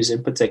in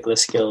using particular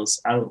skills.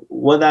 And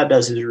what that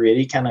does is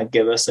really kind of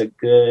give us a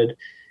good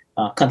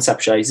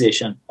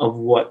conceptualization of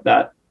what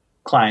that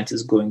client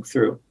is going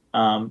through,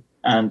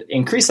 and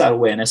increase that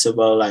awareness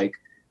about like,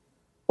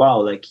 wow,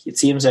 like it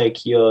seems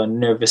like your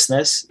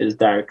nervousness is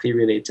directly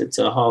related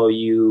to how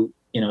you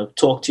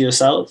talk to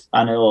yourself,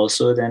 and it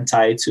also then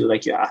tied to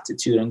like your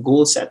attitude and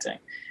goal setting.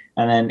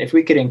 And then if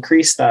we could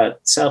increase that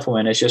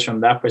self-awareness just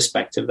from that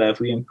perspective, that if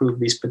we improve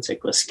these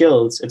particular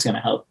skills, it's going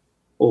to help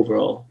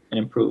overall and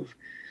improve.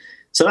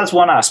 So that's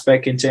one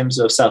aspect in terms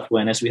of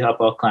self-awareness. We help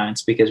our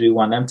clients because we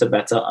want them to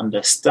better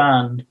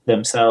understand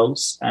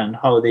themselves and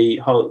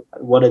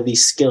what are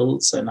these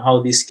skills and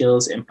how these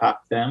skills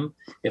impact them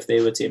if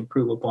they were to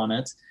improve upon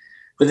it.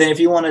 But then if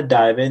you want to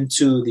dive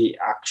into the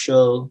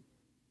actual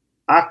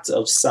act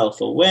of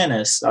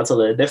self-awareness, that's a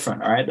little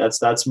different, right?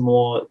 That's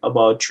more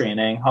about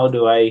training. How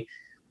do I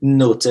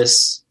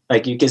notice,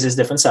 like, because there's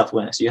different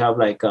self-awareness. You have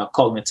like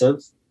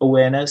cognitive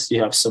awareness,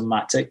 you have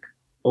somatic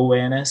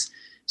awareness.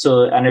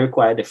 So, and they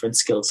require different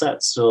skill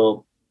sets.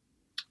 So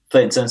for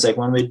instance, like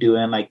when we're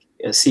doing like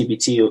a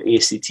CBT or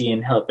ACT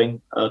and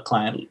helping a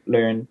client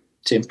learn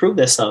to improve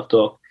their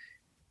self-talk,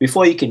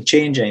 before you can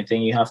change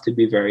anything, you have to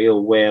be very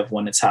aware of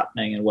when it's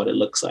happening and what it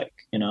looks like,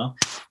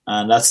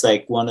 and that's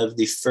like one of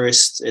the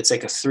first, it's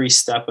like a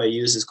 3-step I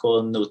use. It's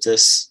called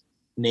notice,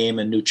 name,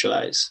 and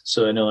neutralize.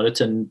 So in order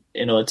to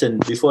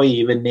before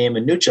you even name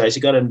and neutralize,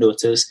 you got to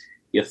notice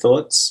your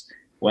thoughts,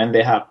 when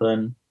they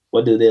happen,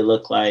 what do they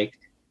look like,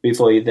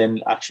 before you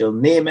then actually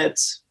name it,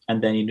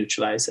 and then you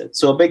neutralize it.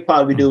 So a big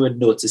part we do with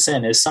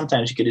noticing is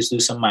sometimes you could just do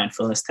some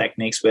mindfulness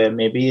techniques where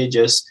maybe you're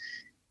just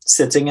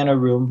sitting in a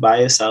room by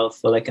yourself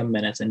for like a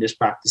minute and just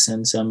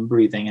practicing some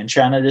breathing and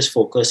trying to just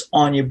focus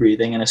on your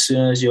breathing. And as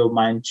soon as your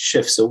mind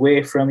shifts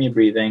away from your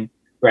breathing,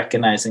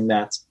 recognizing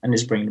that and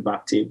just bringing it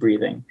back to your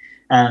breathing.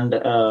 And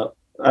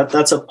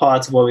that's a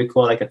part of what we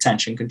call like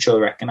attention control,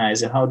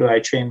 recognizing how do I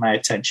train my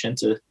attention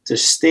to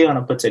stay on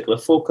a particular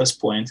focus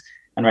point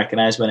and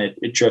recognize when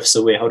it drifts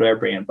away, how do I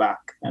bring it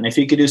back? And if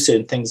you could do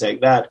certain things like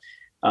that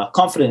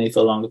confidently for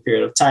a longer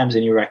period of time,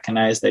 then you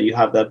recognize that you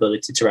have the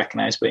ability to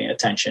recognize when your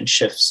attention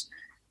shifts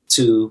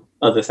to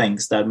other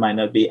things that might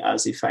not be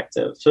as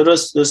effective. So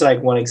there's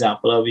like one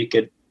example of you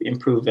could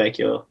improve like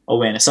your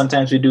awareness.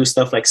 Sometimes we do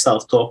stuff like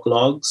self-talk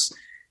logs.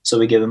 So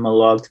we give them a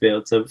log to be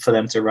able to, for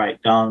them to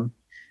write down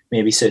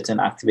maybe certain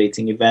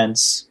activating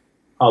events,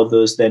 how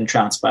those then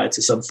transpire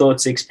to some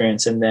thoughts,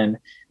 experience, and then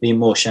the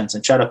emotions,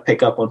 and try to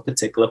pick up on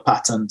particular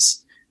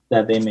patterns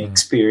that they may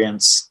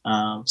experience.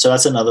 So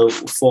that's another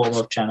form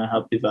of trying to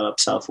help develop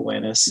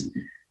self-awareness.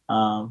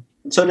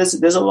 So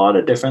there's a lot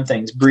of different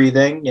things.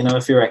 Breathing,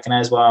 if you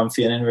recognize, well, I'm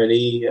feeling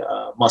really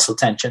muscle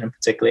tension in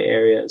particular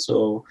areas,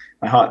 or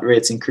my heart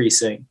rate's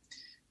increasing,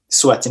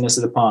 sweatiness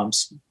of the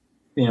palms,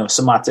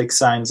 somatic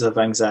signs of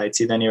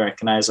anxiety, then you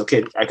recognize,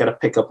 okay, I got to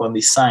pick up on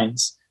these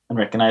signs and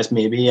recognize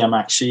maybe I'm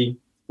actually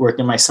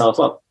working myself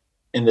up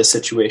in this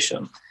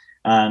situation.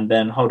 And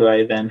then how do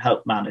I then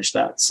help manage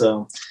that?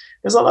 So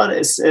there's a lot.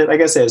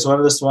 Like I said, it's one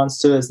of those ones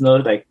too. It's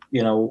not like,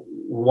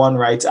 one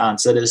right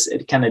answer.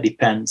 It kind of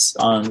depends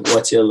on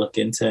what you're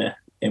looking to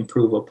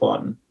improve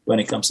upon when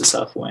it comes to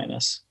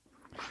self-awareness.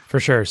 For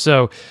sure.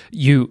 So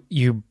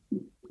you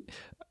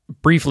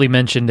briefly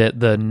mentioned it,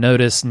 the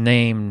notice,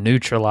 name,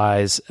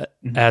 neutralize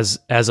as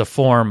a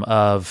form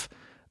of,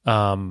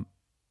 well,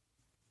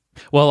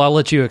 I'll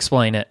let you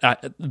explain it.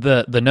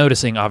 The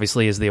noticing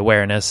obviously is the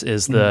awareness,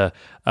 is the,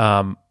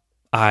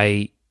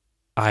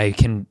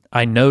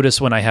 I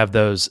notice when I have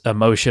those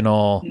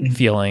emotional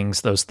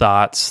feelings, those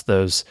thoughts,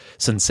 those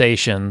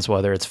sensations,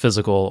 whether it's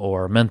physical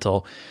or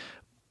mental.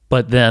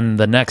 But then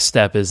the next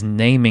step is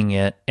naming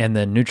it and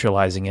then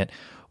neutralizing it.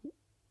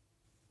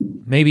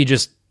 Maybe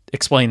just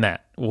explain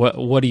that.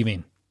 What do you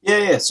mean?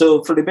 Yeah.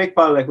 So for the big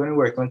part, like when we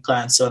work with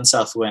clients on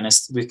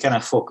self-awareness, we kind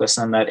of focus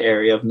on that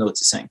area of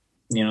noticing.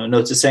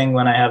 Noticing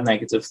when I have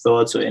negative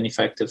thoughts or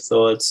ineffective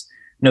thoughts,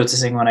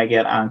 noticing when I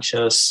get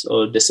anxious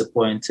or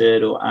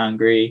disappointed or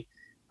angry,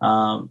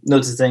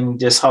 noticing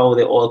just how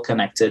they're all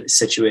connected, the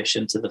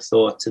situation to the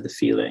thought, to the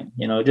feeling,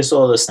 just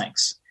all those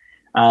things.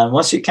 And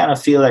once you kind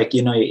of feel like,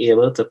 you're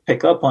able to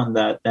pick up on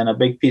that, then a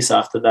big piece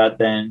after that,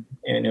 then,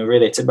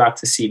 related back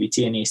to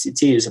CBT and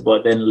ACT is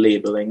about then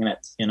labeling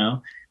it,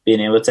 being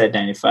able to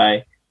identify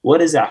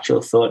what is the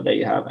actual thought that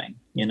you're having,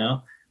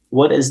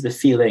 what is the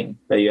feeling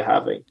that you're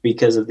having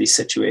because of these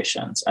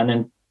situations. And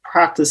then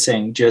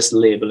practicing just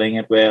labeling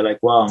it where like,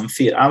 well,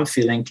 I'm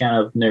feeling kind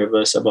of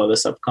nervous about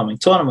this upcoming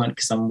tournament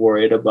because I'm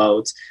worried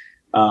about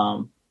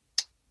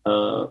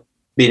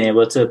being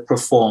able to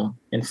perform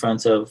in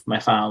front of my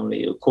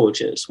family or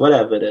coaches,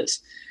 whatever it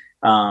is,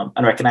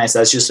 and recognize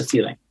that's just a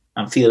feeling.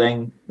 I'm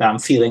feeling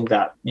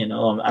that,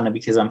 and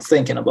because I'm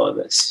thinking about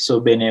this. So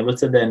being able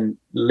to then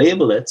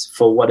label it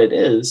for what it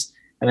is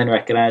and then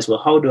recognize,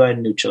 well, how do I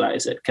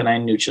neutralize it? Can I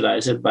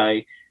neutralize it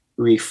by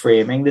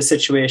reframing the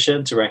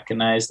situation to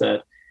recognize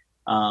that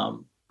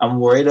I'm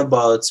worried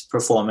about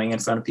performing in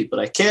front of people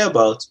I care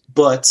about,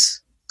 but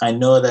I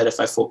know that if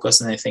I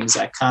focus on the things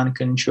I can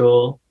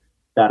control,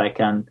 that I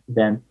can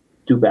then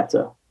do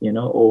better,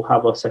 or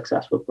have a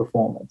successful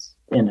performance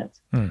in it.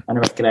 And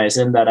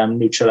recognizing that I'm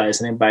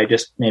neutralizing it by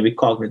just maybe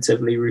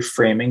cognitively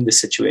reframing the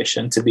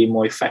situation to be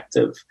more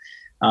effective.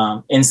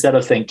 Instead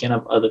of thinking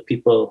of other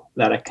people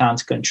that I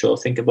can't control,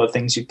 think about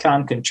things you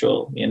can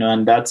control,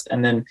 and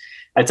then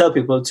I tell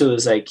people too,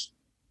 is like,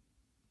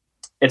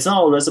 it's not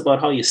always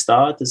about how you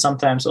start. It's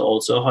sometimes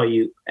also how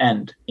you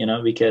end,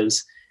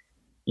 because,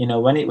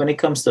 when it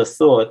comes to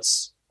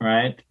thoughts,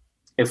 right?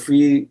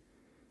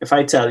 If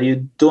I tell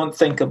you, don't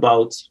think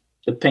about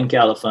the pink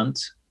elephant,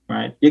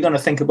 right? You're going to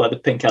think about the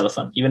pink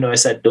elephant, even though I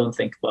said, don't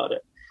think about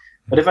it.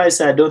 But if I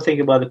said, don't think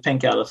about the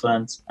pink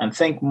elephant and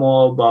think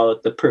more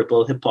about the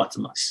purple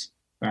hippopotamus,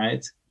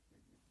 right?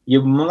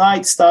 You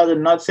might start to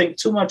not think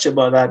too much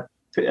about that,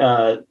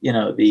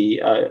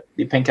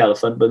 the pink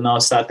elephant, but now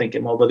start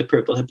thinking more about the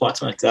purple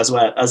hippopotamus. That's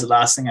the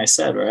last thing I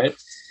said, right?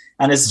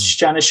 And it's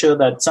trying to show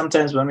that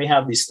sometimes when we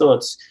have these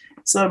thoughts,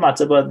 it's not a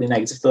matter about the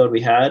negative thought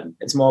we had.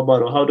 It's more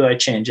about, how do I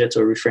change it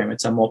or reframe it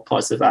to a more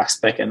positive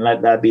aspect and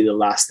let that be the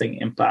lasting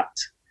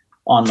impact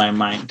on my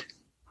mind.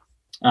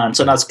 And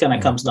so that's kind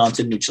of comes down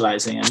to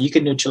neutralizing. And you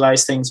can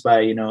neutralize things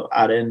by,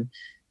 adding,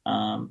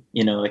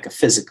 like a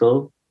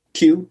physical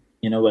cue,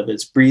 whether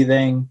it's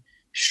breathing,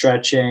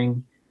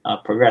 stretching,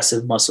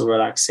 progressive muscle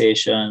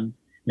relaxation.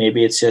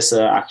 Maybe it's just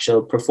an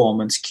actual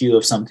performance cue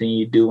of something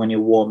you do when you're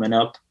warming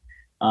up.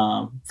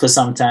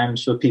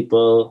 For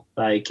people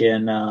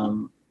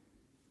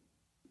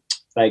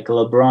like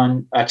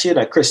LeBron, actually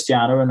like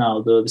Cristiano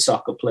Ronaldo, the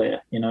soccer player,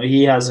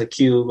 he has a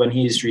cue when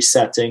he's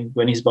resetting,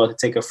 when he's about to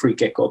take a free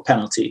kick or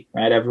penalty,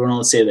 right? Everyone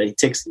will say that he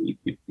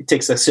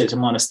takes a certain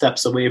amount of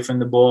steps away from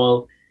the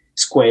ball,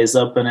 squares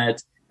up in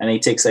it, and he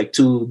takes like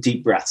 2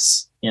 deep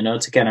breaths,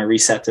 to kind of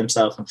reset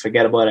himself and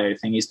forget about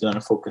everything he's doing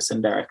and focus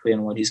indirectly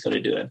on what he's going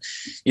to do. And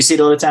you see it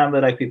all the time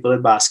with like people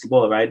in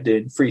basketball, right?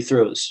 Doing free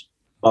throws,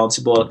 bounce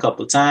the ball a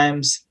couple of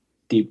times,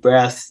 deep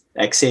breath,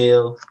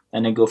 exhale,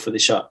 and then go for the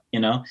shot,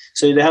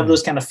 So they have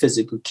those kind of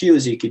physical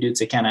cues you could do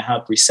to kind of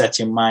help reset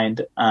your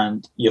mind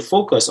and your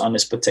focus on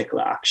this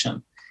particular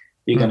action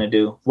you're going to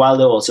do, while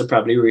they're also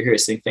probably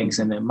rehearsing things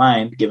in their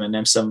mind, giving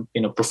them some,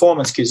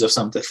 performance cues of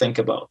something to think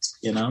about,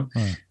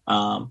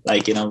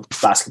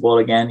 basketball,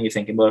 again, you're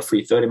thinking about a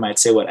free throw, they might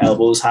say,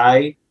 elbows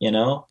high, and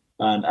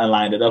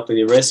line it up with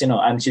your wrist,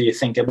 until you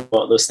think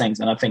about those things.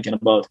 And I'm thinking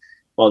about,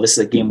 this is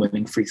a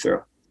game-winning free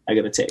throw I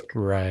got to take.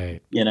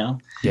 Right.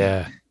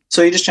 Yeah.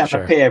 So you're just trying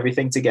to pair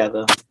everything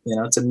together,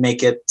 to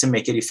make it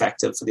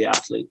effective for the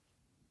athlete.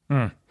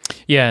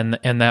 Yeah,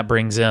 and that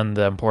brings in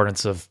the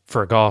importance of,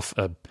 for golf,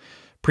 a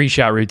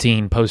pre-shot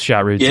routine,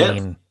 post-shot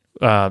routine,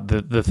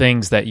 the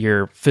things that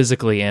you're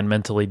physically and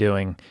mentally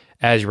doing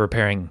as you're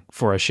preparing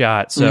for a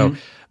shot. So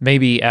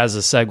maybe as a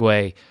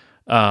segue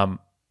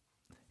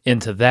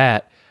into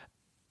that,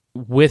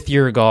 with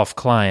your golf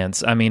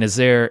clients, I mean, is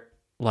there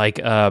like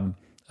I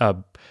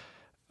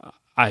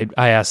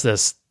asked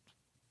this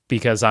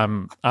because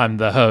I'm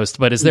the host,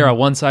 but is there a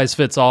one size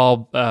fits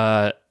all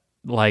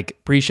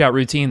like pre-shot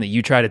routine that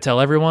you try to tell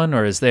everyone,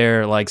 or is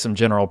there like some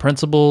general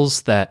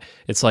principles that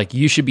it's like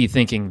you should be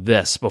thinking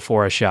this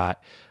before a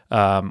shot,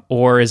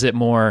 or is it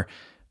more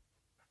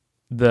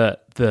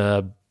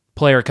the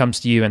player comes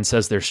to you and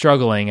says they're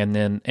struggling, and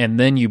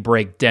then you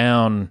break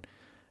down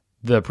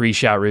the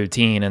pre-shot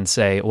routine and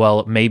say,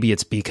 well, maybe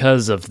it's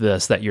because of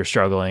this that you're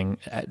struggling?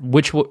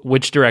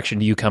 Which direction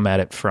do you come at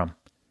it from?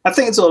 I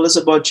think it's always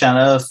about trying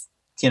to,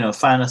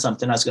 finding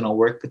something that's going to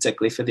work,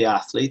 particularly for the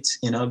athlete,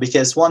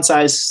 because one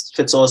size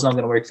fits all is not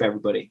going to work for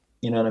everybody.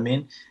 You know what I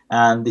mean?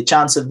 And the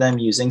chance of them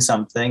using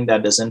something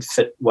that doesn't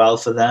fit well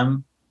for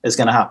them is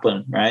going to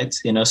happen, right?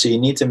 So you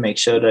need to make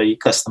sure that you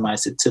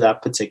customize it to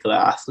that particular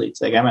athlete.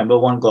 Like I remember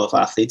one golf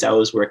athlete I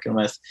was working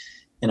with,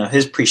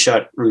 his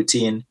pre-shot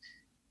routine,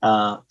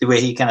 the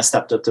way he kind of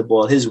stepped up to the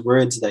ball, his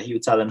words that he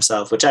would tell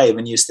himself, which I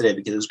even use today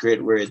because it was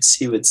great words.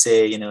 He would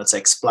say, it's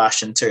like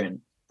splash and turn.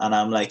 And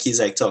I'm like,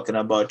 he's like talking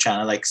about trying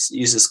to like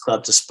use his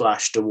club to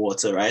splash the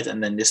water, right?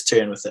 And then just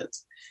turn with it.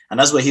 And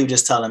that's what he would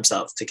just tell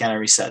himself to kind of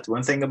reset.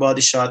 Wouldn't think about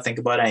the shot, think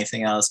about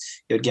anything else.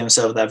 He would give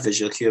himself that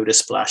visual cue of the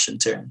splash and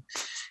turn.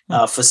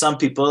 For some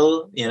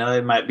people,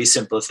 it might be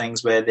simple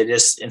things where they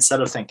just, instead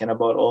of thinking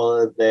about all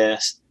of their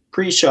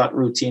pre-shot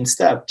routine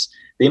steps,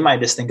 they might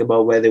just think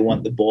about where they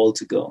want the ball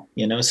to go,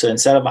 So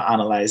instead of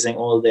analyzing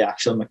all the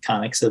actual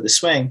mechanics of the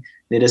swing,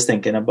 they're just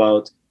thinking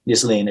about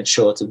just laying it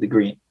short of the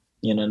green.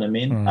 You know what I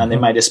mean? Mm-hmm. And they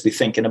might just be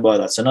thinking about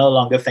that. So no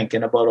longer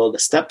thinking about all the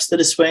steps to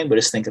the swing, but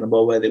just thinking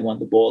about where they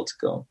want the ball to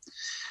go.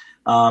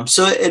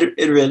 So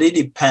it really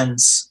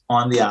depends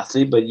on the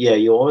athlete. But yeah,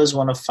 you always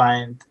want to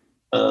find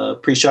a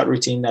pre-shot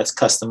routine that's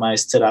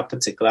customized to that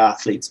particular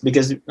athlete.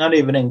 Because not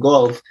even in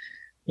golf,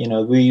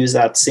 we use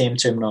that same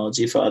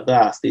terminology for other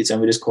athletes,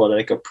 and we just call it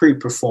like a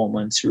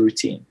pre-performance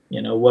routine.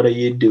 What are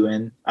you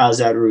doing as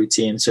that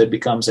routine? So it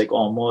becomes like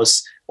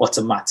almost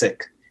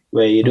automatic,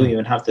 where you don't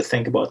even have to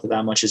think about it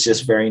that much. It's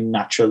just very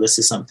natural. This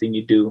is something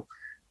you do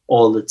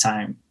all the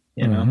time,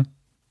 Mm-hmm.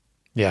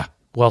 Yeah,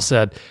 well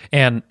said.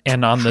 And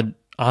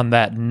on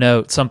that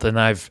note, something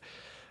I've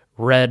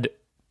read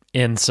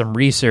in some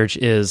research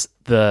is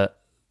the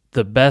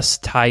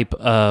best type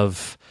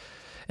of,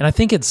 and I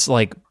think it's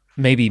like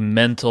maybe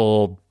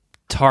mental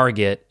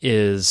target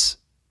is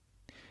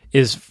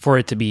for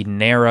it to be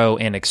narrow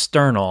and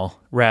external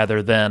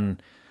rather than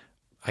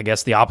I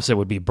guess the opposite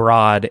would be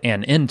broad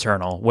and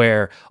internal,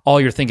 where all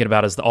you're thinking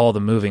about is all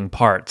the moving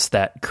parts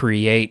that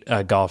create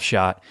a golf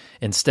shot.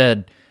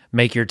 Instead,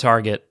 make your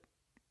target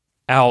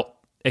out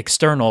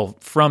external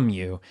from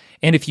you.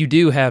 And if you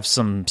do have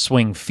some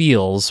swing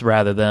feels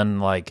rather than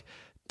like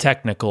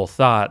technical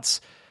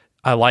thoughts,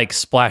 I like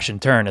splash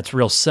and turn. It's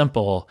real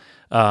simple.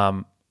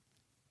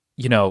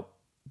 You know,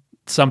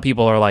 some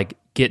people are like,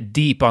 get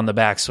deep on the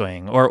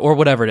backswing or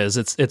whatever it is.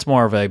 It's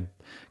more of a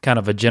kind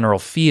of a general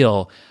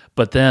feel,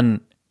 but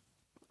then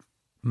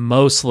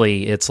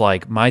mostly it's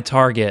like my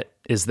target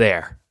is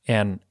there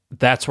and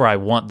that's where I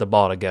want the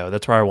ball to go.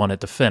 That's where I want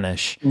it to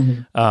finish.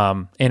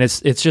 And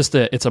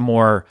it's a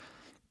more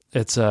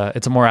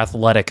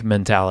athletic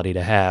mentality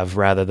to have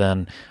rather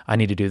than I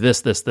need to do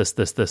this,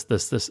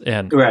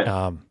 and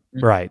Right.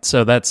 Right.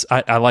 So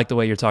I like the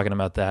way you're talking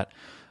about that.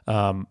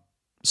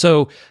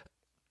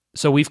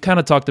 So we've kind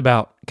of talked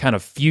about kind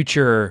of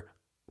future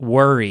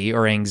worry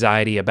or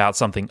anxiety about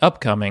something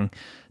upcoming.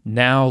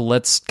 Now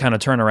let's kind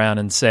of turn around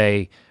and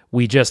say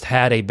we just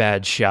had a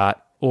bad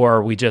shot,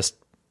 or we just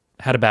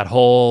had a bad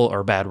hole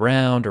or bad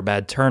round or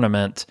bad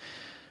tournament.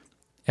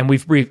 And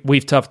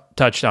we've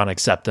touched on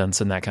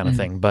acceptance and that kind of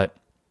thing. But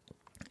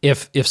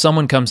if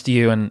someone comes to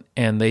you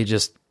and they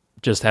just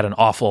had an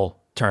awful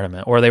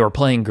tournament, or they were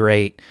playing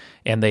great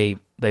and they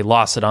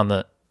lost it on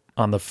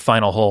the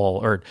final hole,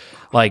 or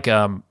like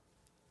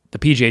the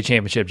PGA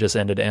Championship just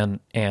ended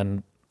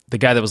and the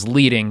guy that was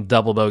leading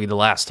double bogeyed the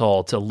last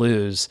hole to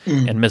lose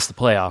and miss the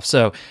playoff.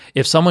 So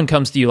if someone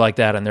comes to you like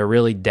that and they're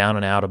really down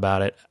and out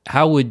about it,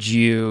 how would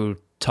you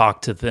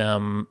talk to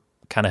them,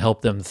 kind of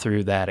help them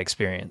through that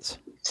experience?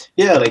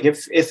 Yeah, like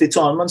if the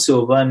tournament's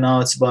over and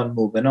now it's about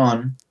moving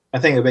on, I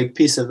think a big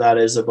piece of that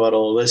is about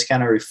always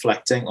kind of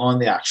reflecting on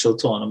the actual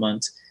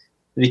tournament,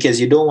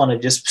 because you don't want to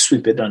just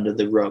sweep it under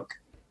the rug.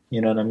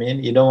 You know what I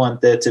mean? You don't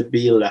want there to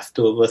be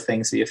leftover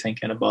things that you're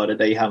thinking about it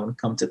that you haven't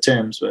come to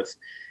terms with.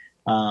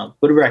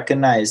 But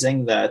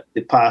recognizing that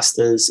the past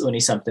is only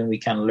something we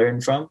can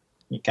learn from.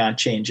 You can't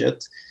change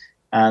it.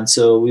 And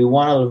so we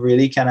want to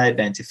really kind of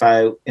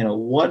identify,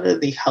 what are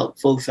the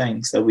helpful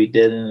things that we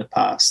did in the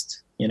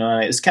past?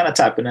 And it's kind of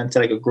tapping into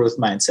like a growth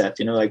mindset,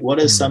 like what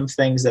are some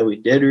things that we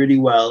did really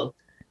well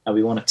that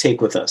we want to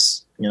take with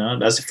us?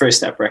 That's the first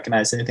step,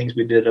 recognizing the things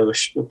we did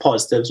that were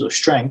positives or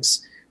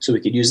strengths, so we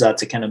could use that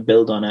to kind of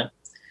build on it.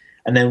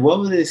 And then what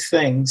were the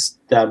things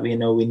that we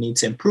know we need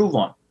to improve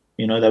on,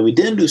 that we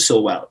didn't do so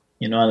well,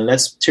 and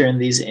let's turn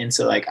these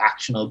into like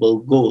actionable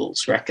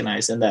goals,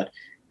 recognizing that,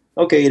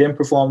 okay, you didn't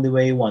perform the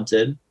way you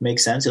wanted.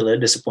 Makes sense. You're a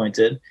little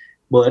disappointed,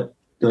 but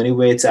the only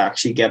way to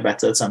actually get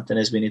better at something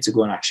is we need to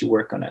go and actually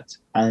work on it.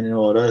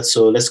 And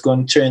so let's go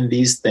and turn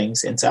these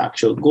things into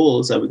actual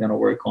goals that we're going to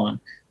work on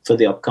for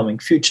the upcoming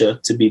future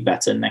to be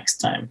better next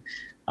time.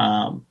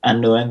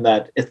 And knowing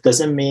that it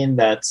doesn't mean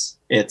that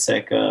it's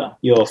like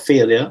you're a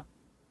failure.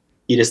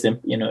 You just,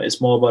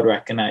 it's more about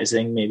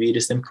recognizing maybe you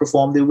just didn't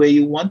perform the way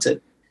you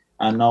wanted.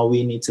 And now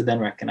we need to then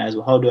recognize,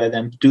 well, how do I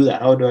then do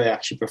that? How do I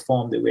actually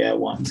perform the way I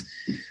want?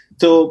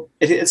 So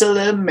it's a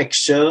little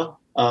mixture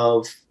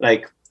of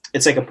like,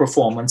 it's like a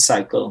performance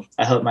cycle.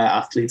 I help my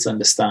athletes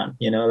understand,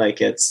 like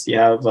you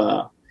have,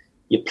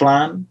 you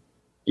plan,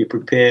 you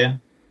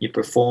prepare, you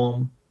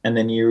perform, and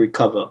then you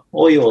recover,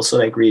 or you also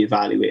like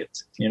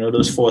reevaluate,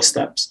 those 4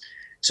 steps.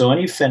 So when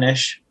you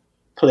finish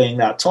playing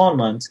that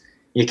tournament,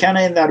 you're kind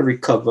of in that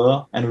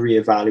recover and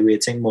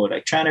reevaluating mode,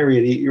 like trying to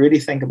really, really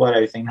think about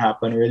everything that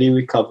happened, really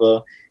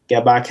recover,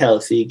 get back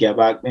healthy, get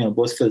back,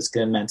 both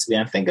physically and mentally,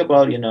 and think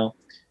about,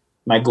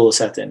 my goal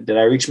setting. Did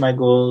I reach my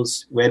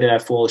goals? Where did I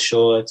fall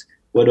short?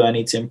 What do I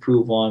need to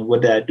improve on?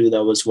 What did I do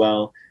that was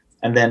well?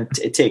 And then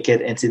take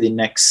it into the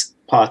next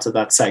part of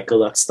that cycle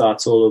that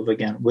starts all over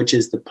again, which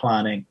is the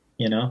planning.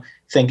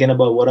 Thinking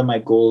about what are my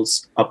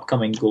goals,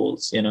 upcoming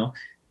goals,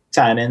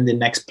 tying in the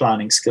next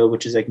planning skill,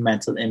 which is like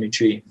mental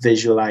imagery,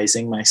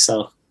 visualizing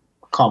myself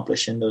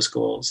accomplishing those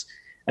goals.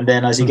 And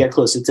then as you get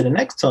closer to the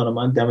next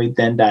tournament, then we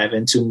then dive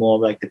into more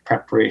like the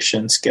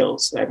preparation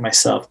skills, like my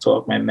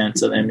self-talk, my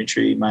mental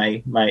imagery,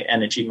 my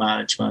energy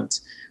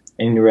management,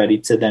 and you're ready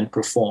to then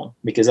perform.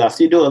 Because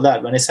after you do all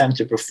that, when it's time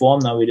to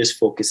perform, now we're just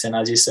focusing,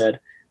 as you said,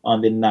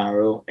 on the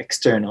narrow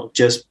external,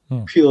 just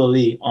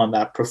purely on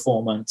that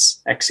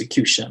performance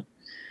execution.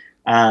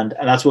 And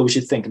that's what we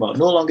should think about.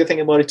 No longer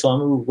think about it, Tom.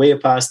 We're way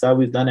past that.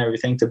 We've done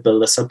everything to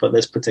build us up at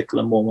this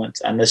particular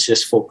moment. And let's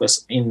just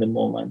focus in the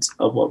moment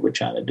of what we're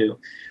trying to do.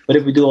 But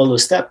if we do all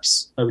those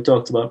steps that we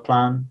talked about,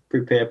 plan,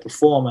 prepare,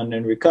 perform, and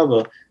then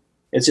recover,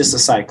 it's just a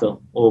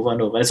cycle over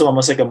and over. It's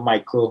almost like a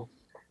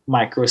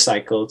micro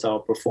cycle to our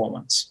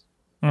performance.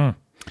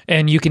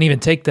 And you can even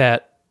take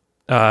that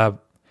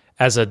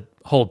as a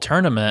whole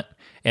tournament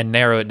and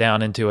narrow it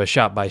down into a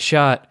shot by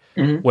shot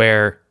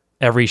where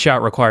every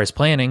shot requires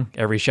planning.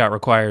 Every shot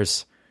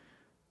requires,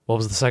 what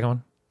was the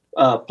second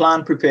one?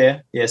 Plan,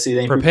 prepare. Yeah, so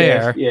then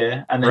prepare.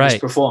 Yeah, and then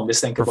just perform.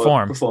 Just think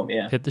about perform.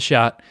 Yeah, hit the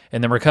shot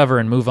and then recover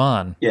and move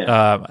on.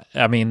 Yeah,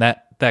 I mean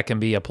that can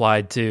be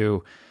applied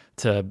to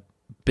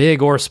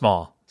big or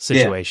small.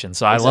 situation.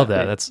 So I love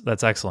that.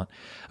 That's excellent.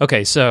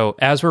 Okay, so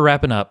as we're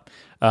wrapping up,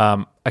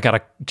 I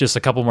got just a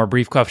couple more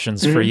brief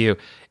questions for you.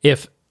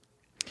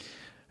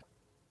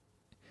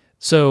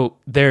 So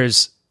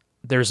there's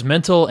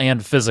mental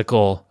and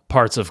physical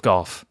parts of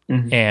golf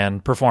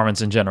and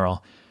performance in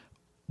general.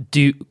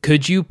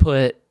 Could you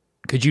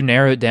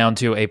narrow it down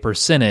to a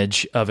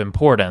percentage of the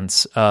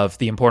importance of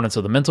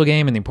the mental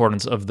game and the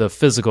importance of the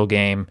physical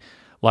game?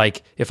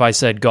 Like if I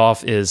said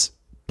golf is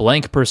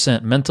blank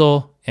percent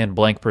mental and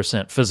blank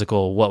percent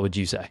physical, what would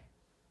you say?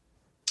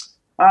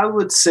 I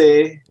would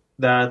say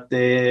that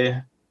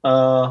the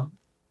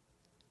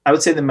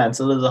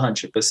mental is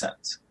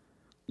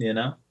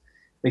 100%,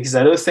 because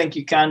I don't think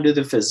you can do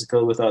the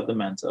physical without the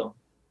mental,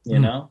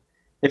 know.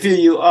 If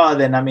you are,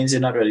 then that means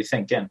you're not really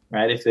thinking,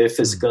 right? If the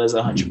physical is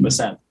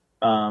 100%.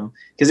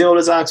 Because they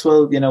always ask,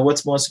 well,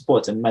 what's most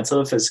important, mental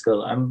or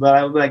physical? But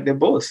I would like, they're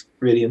both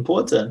really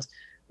important.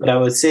 But I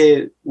would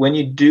say when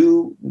you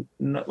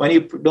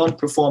don't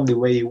perform the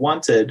way you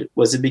wanted,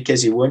 was it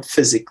because you weren't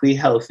physically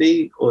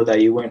healthy or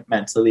that you weren't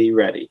mentally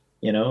ready?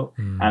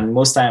 And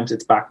most times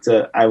it's back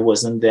to I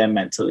wasn't there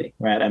mentally,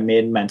 right? I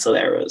made mental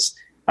errors.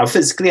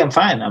 Physically, I'm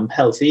fine. I'm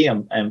healthy.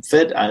 I'm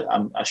fit.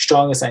 I'm as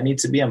strong as I need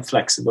to be. I'm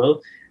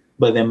flexible.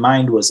 But their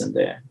mind wasn't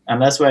there.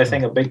 And that's why I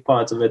think a big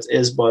part of it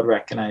is about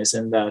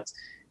recognizing that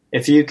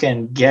if you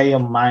can get your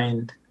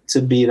mind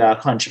to be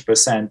that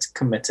 100%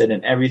 committed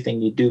in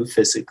everything you do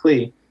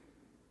physically,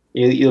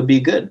 you'll be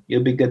good.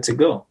 You'll be good to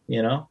go,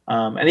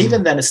 And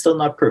even then, it's still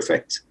not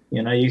perfect.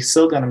 You're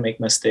still going to make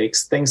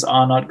mistakes. Things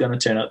are not going to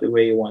turn out the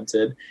way you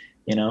wanted,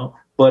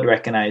 But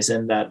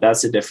recognizing that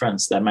that's the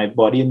difference, that my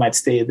body might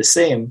stay the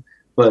same,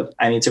 but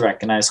I need to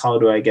recognize how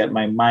do I get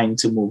my mind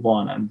to move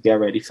on and get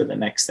ready for the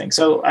next thing.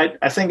 So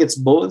I think it's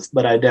both,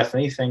 but I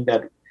definitely think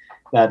that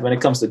when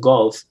it comes to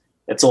golf,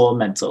 it's all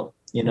mental.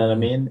 You know what I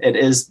mean? It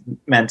is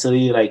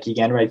mentally, like you're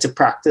getting ready to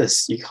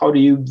practice. How do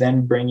you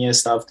then bring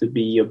yourself to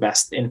be your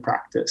best in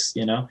practice?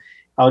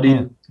 How do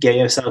you get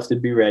yourself to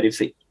be ready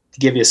to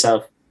give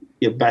yourself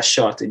your best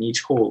shot in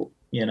each hole?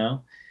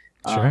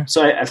 Sure.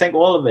 So I think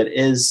all of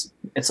it's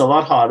a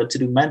lot harder to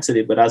do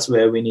mentally, but that's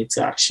where we need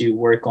to actually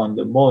work on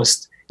the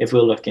most if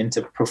we're looking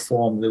to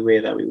perform the way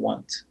that we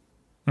want.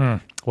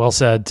 Well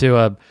said. To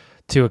a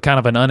kind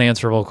of an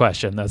unanswerable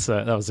question.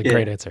 That was a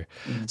great answer.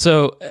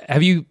 So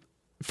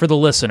for the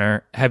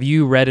listener, have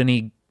you read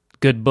any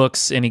good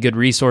books, any good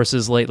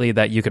resources lately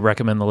that you could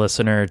recommend the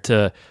listener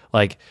to,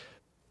 like,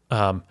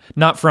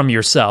 not from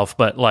yourself,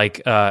 but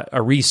like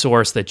a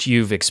resource that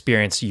you've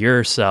experienced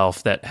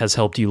yourself that has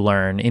helped you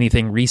learn?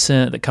 Anything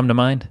recent that come to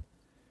mind?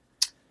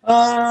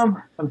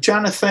 I'm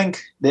trying to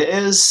think.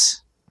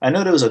 I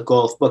know there was a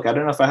golf book. I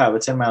don't know if I have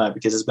it in my life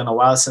because it's been a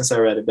while since I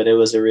read it, but it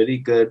was a really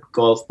good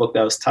golf book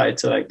that was tied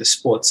to like the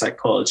sports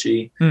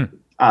psychology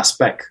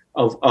aspect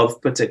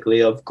of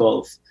particularly of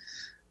golf.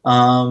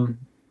 And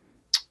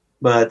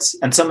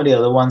some of the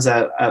other ones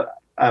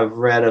I've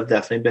read have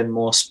definitely been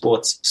more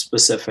sports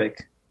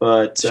specific,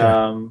 but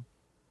trying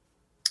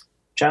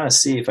to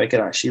see if I could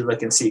actually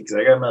look and see, because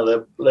I got my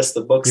list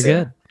of books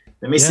here.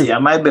 Let me see. I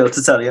might be able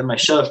to tell you on my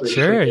shelf. Really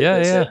sure.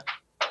 Yeah.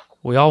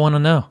 We all want to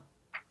know.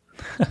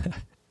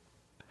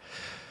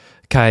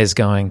 Kai is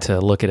going to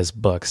look at his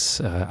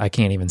books. I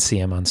can't even see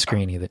him on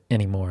screen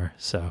anymore.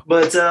 So,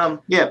 but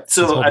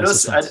So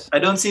I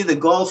don't see the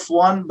golf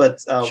one, but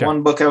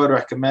one book I would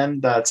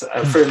recommend that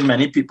I've heard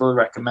many people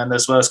recommend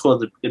as well. It's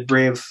called The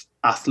Brave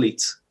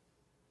Athlete.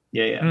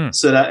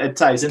 So that it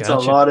ties into a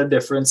lot of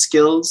different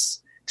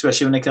skills,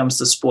 especially when it comes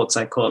to sports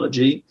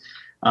psychology.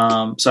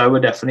 So I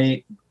would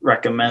definitely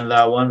recommend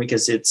that one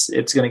because it's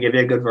going to give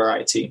you a good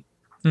variety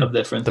of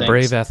different things. The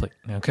Brave Athlete.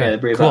 Okay. Yeah, the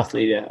Brave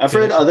Athlete, yeah. I've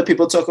heard other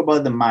people talk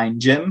about the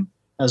Mind Gym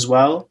as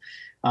well,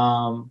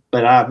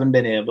 but I haven't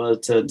been able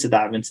to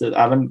dive into it.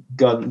 I haven't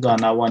gone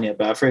that one yet,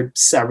 but I've heard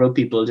several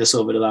people just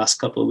over the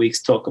last couple of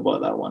weeks talk about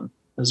that one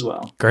as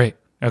well. Great.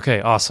 Okay,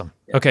 awesome.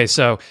 Yeah. Okay,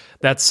 so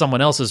that's someone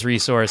else's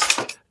resource.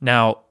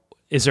 Now,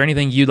 is there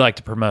anything you'd like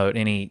to promote?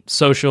 Any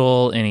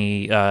social,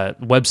 any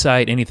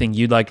website, anything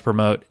you'd like to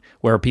promote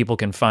where people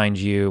can find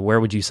you?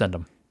 Where would you send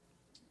them?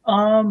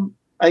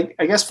 I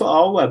guess for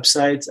our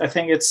website, I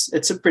think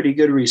it's a pretty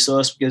good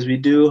resource because we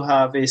do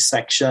have a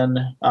section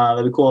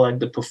that we call like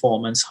the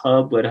Performance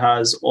Hub, where it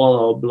has all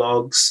our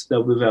blogs that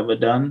we've ever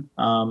done,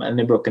 and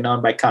they're broken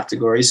down by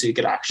category, so you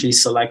could actually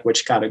select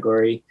which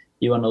category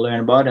you want to learn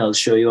about, and it'll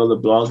show you all the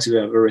blogs we've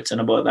ever written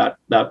about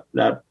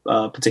that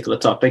particular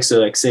topic. So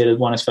like say the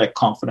one is for like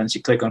confidence,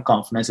 you click on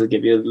confidence, it'll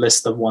give you a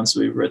list of ones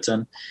we've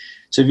written.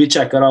 So if you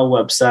check out our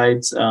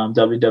website,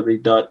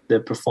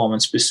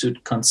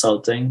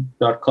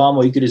 www.theperformancepursuitconsulting.com,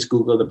 or you could just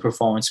Google The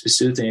Performance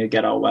Pursuit and you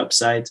get our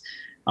website.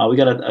 We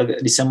got a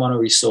decent amount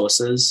of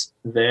resources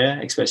there,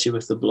 especially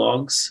with the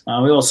blogs.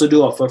 We also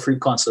do offer free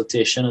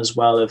consultation as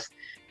well if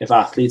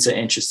athletes are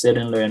interested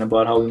in learning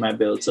about how we might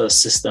be able to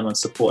assist them and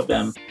support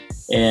them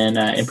in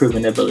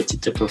improving their ability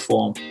to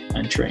perform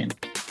and train.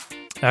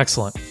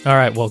 Excellent. All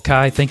right. Well,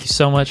 Kai, thank you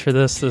so much for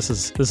this. This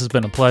has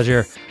been a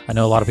pleasure. I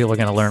know a lot of people are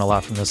going to learn a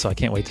lot from this, so I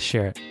can't wait to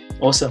share it.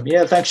 Awesome.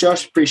 Yeah. Thanks,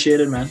 Josh.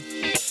 Appreciate it, man.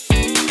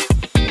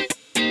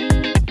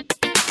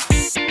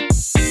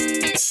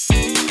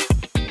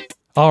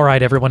 All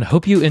right, everyone.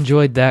 Hope you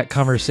enjoyed that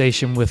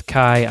conversation with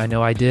Kai. I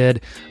know I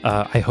did.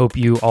 I hope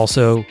you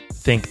also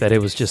think that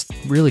it was just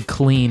really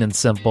clean and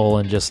simple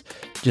and just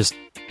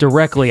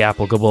directly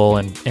applicable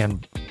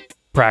and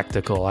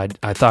practical.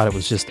 I thought it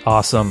was just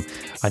awesome.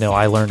 I know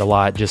I learned a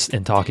lot just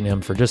in talking to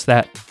him for just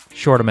that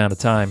short amount of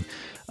time.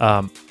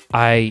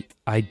 I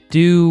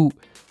do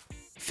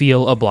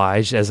feel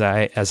obliged, as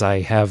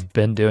I have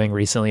been doing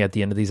recently at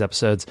the end of these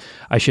episodes.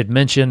 I should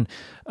mention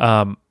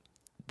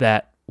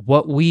that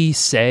what we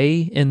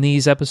say in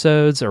these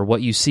episodes, or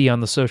what you see on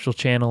the social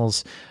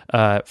channels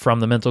from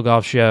the Mental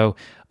Golf Show,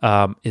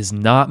 is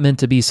not meant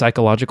to be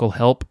psychological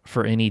help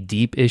for any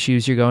deep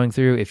issues you're going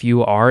through. If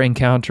you are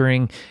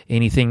encountering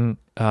anything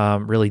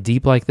really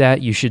deep like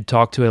that, you should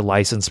talk to a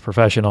licensed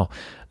professional.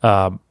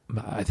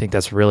 I think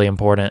that's really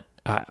important.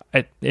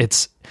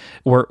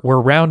 We're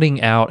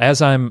rounding out,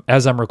 as I'm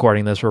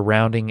recording this, we're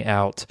rounding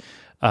out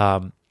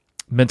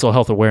Mental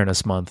Health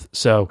Awareness Month.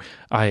 So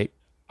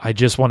I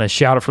just want to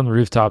shout it from the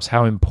rooftops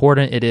how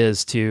important it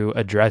is to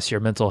address your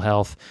mental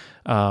health.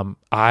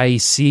 I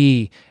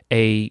see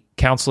a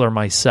counselor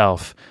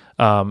myself.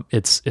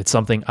 It's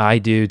something I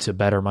do to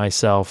better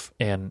myself,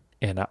 and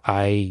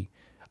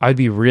I'd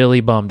be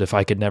really bummed if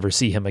I could never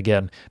see him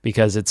again,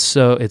 because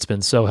it's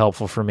been so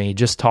helpful for me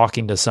just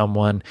talking to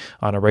someone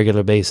on a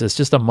regular basis,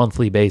 just a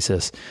monthly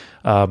basis.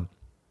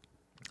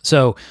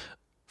 So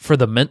for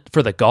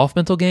the golf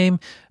mental game,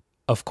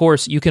 of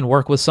course you can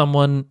work with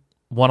someone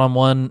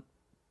one-on-one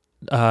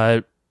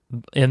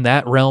in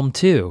that realm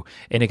too.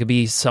 And it could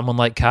be someone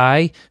like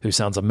Kai, who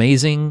sounds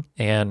amazing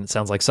and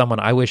sounds like someone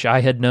I wish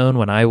I had known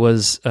when I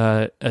was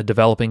a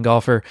developing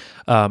golfer.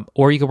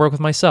 Or you could work with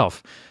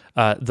myself.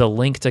 The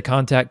link to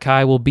contact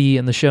Kai will be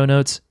in the show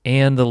notes,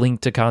 and the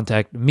link to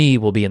contact me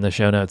will be in the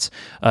show notes.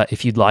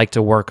 If you'd like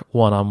to work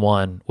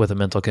one-on-one with a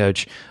mental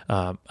coach,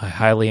 I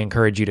highly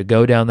encourage you to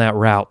go down that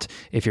route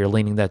if you're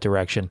leaning that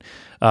direction.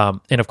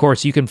 And of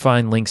course, you can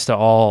find links to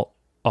all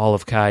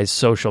of Kai's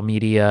social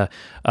media,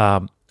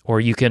 or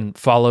you can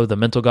follow the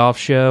Mental Golf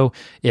Show.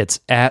 It's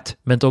at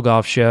Mental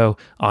Golf Show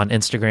on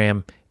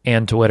Instagram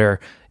and Twitter,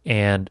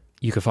 and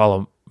you can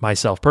follow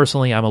myself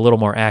personally. I'm a little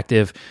more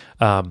active.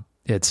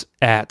 It's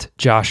at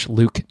Josh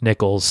Luke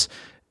Nichols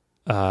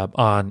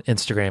on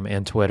Instagram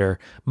and Twitter.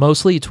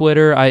 Mostly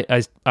Twitter.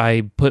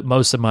 I put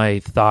most of my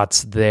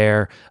thoughts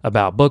there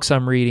about books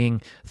I'm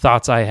reading,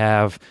 thoughts I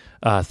have,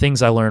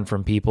 things I learned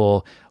from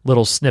people,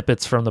 little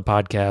snippets from the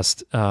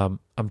podcast.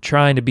 I'm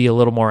trying to be a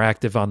little more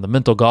active on the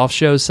Mental Golf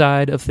Show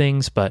side of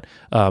things, but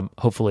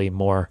hopefully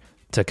more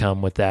to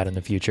come with that in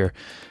the future.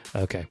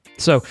 Okay,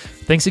 so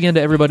thanks again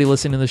to everybody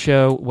listening to the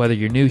show, whether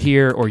you're new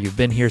here or you've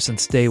been here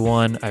since day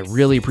one. I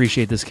really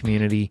appreciate this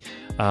community.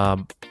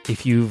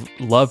 If you've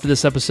loved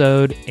this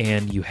episode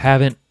and you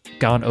haven't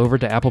gone over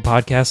to Apple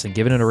Podcasts and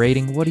given it a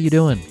rating, what are you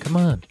doing? Come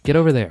on, get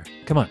over there.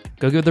 Come on,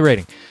 go give it the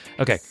rating.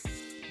 Okay,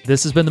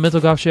 this has been the Mental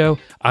Golf Show.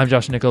 I'm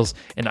Josh Nichols,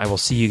 and I will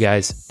see you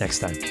guys next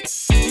time.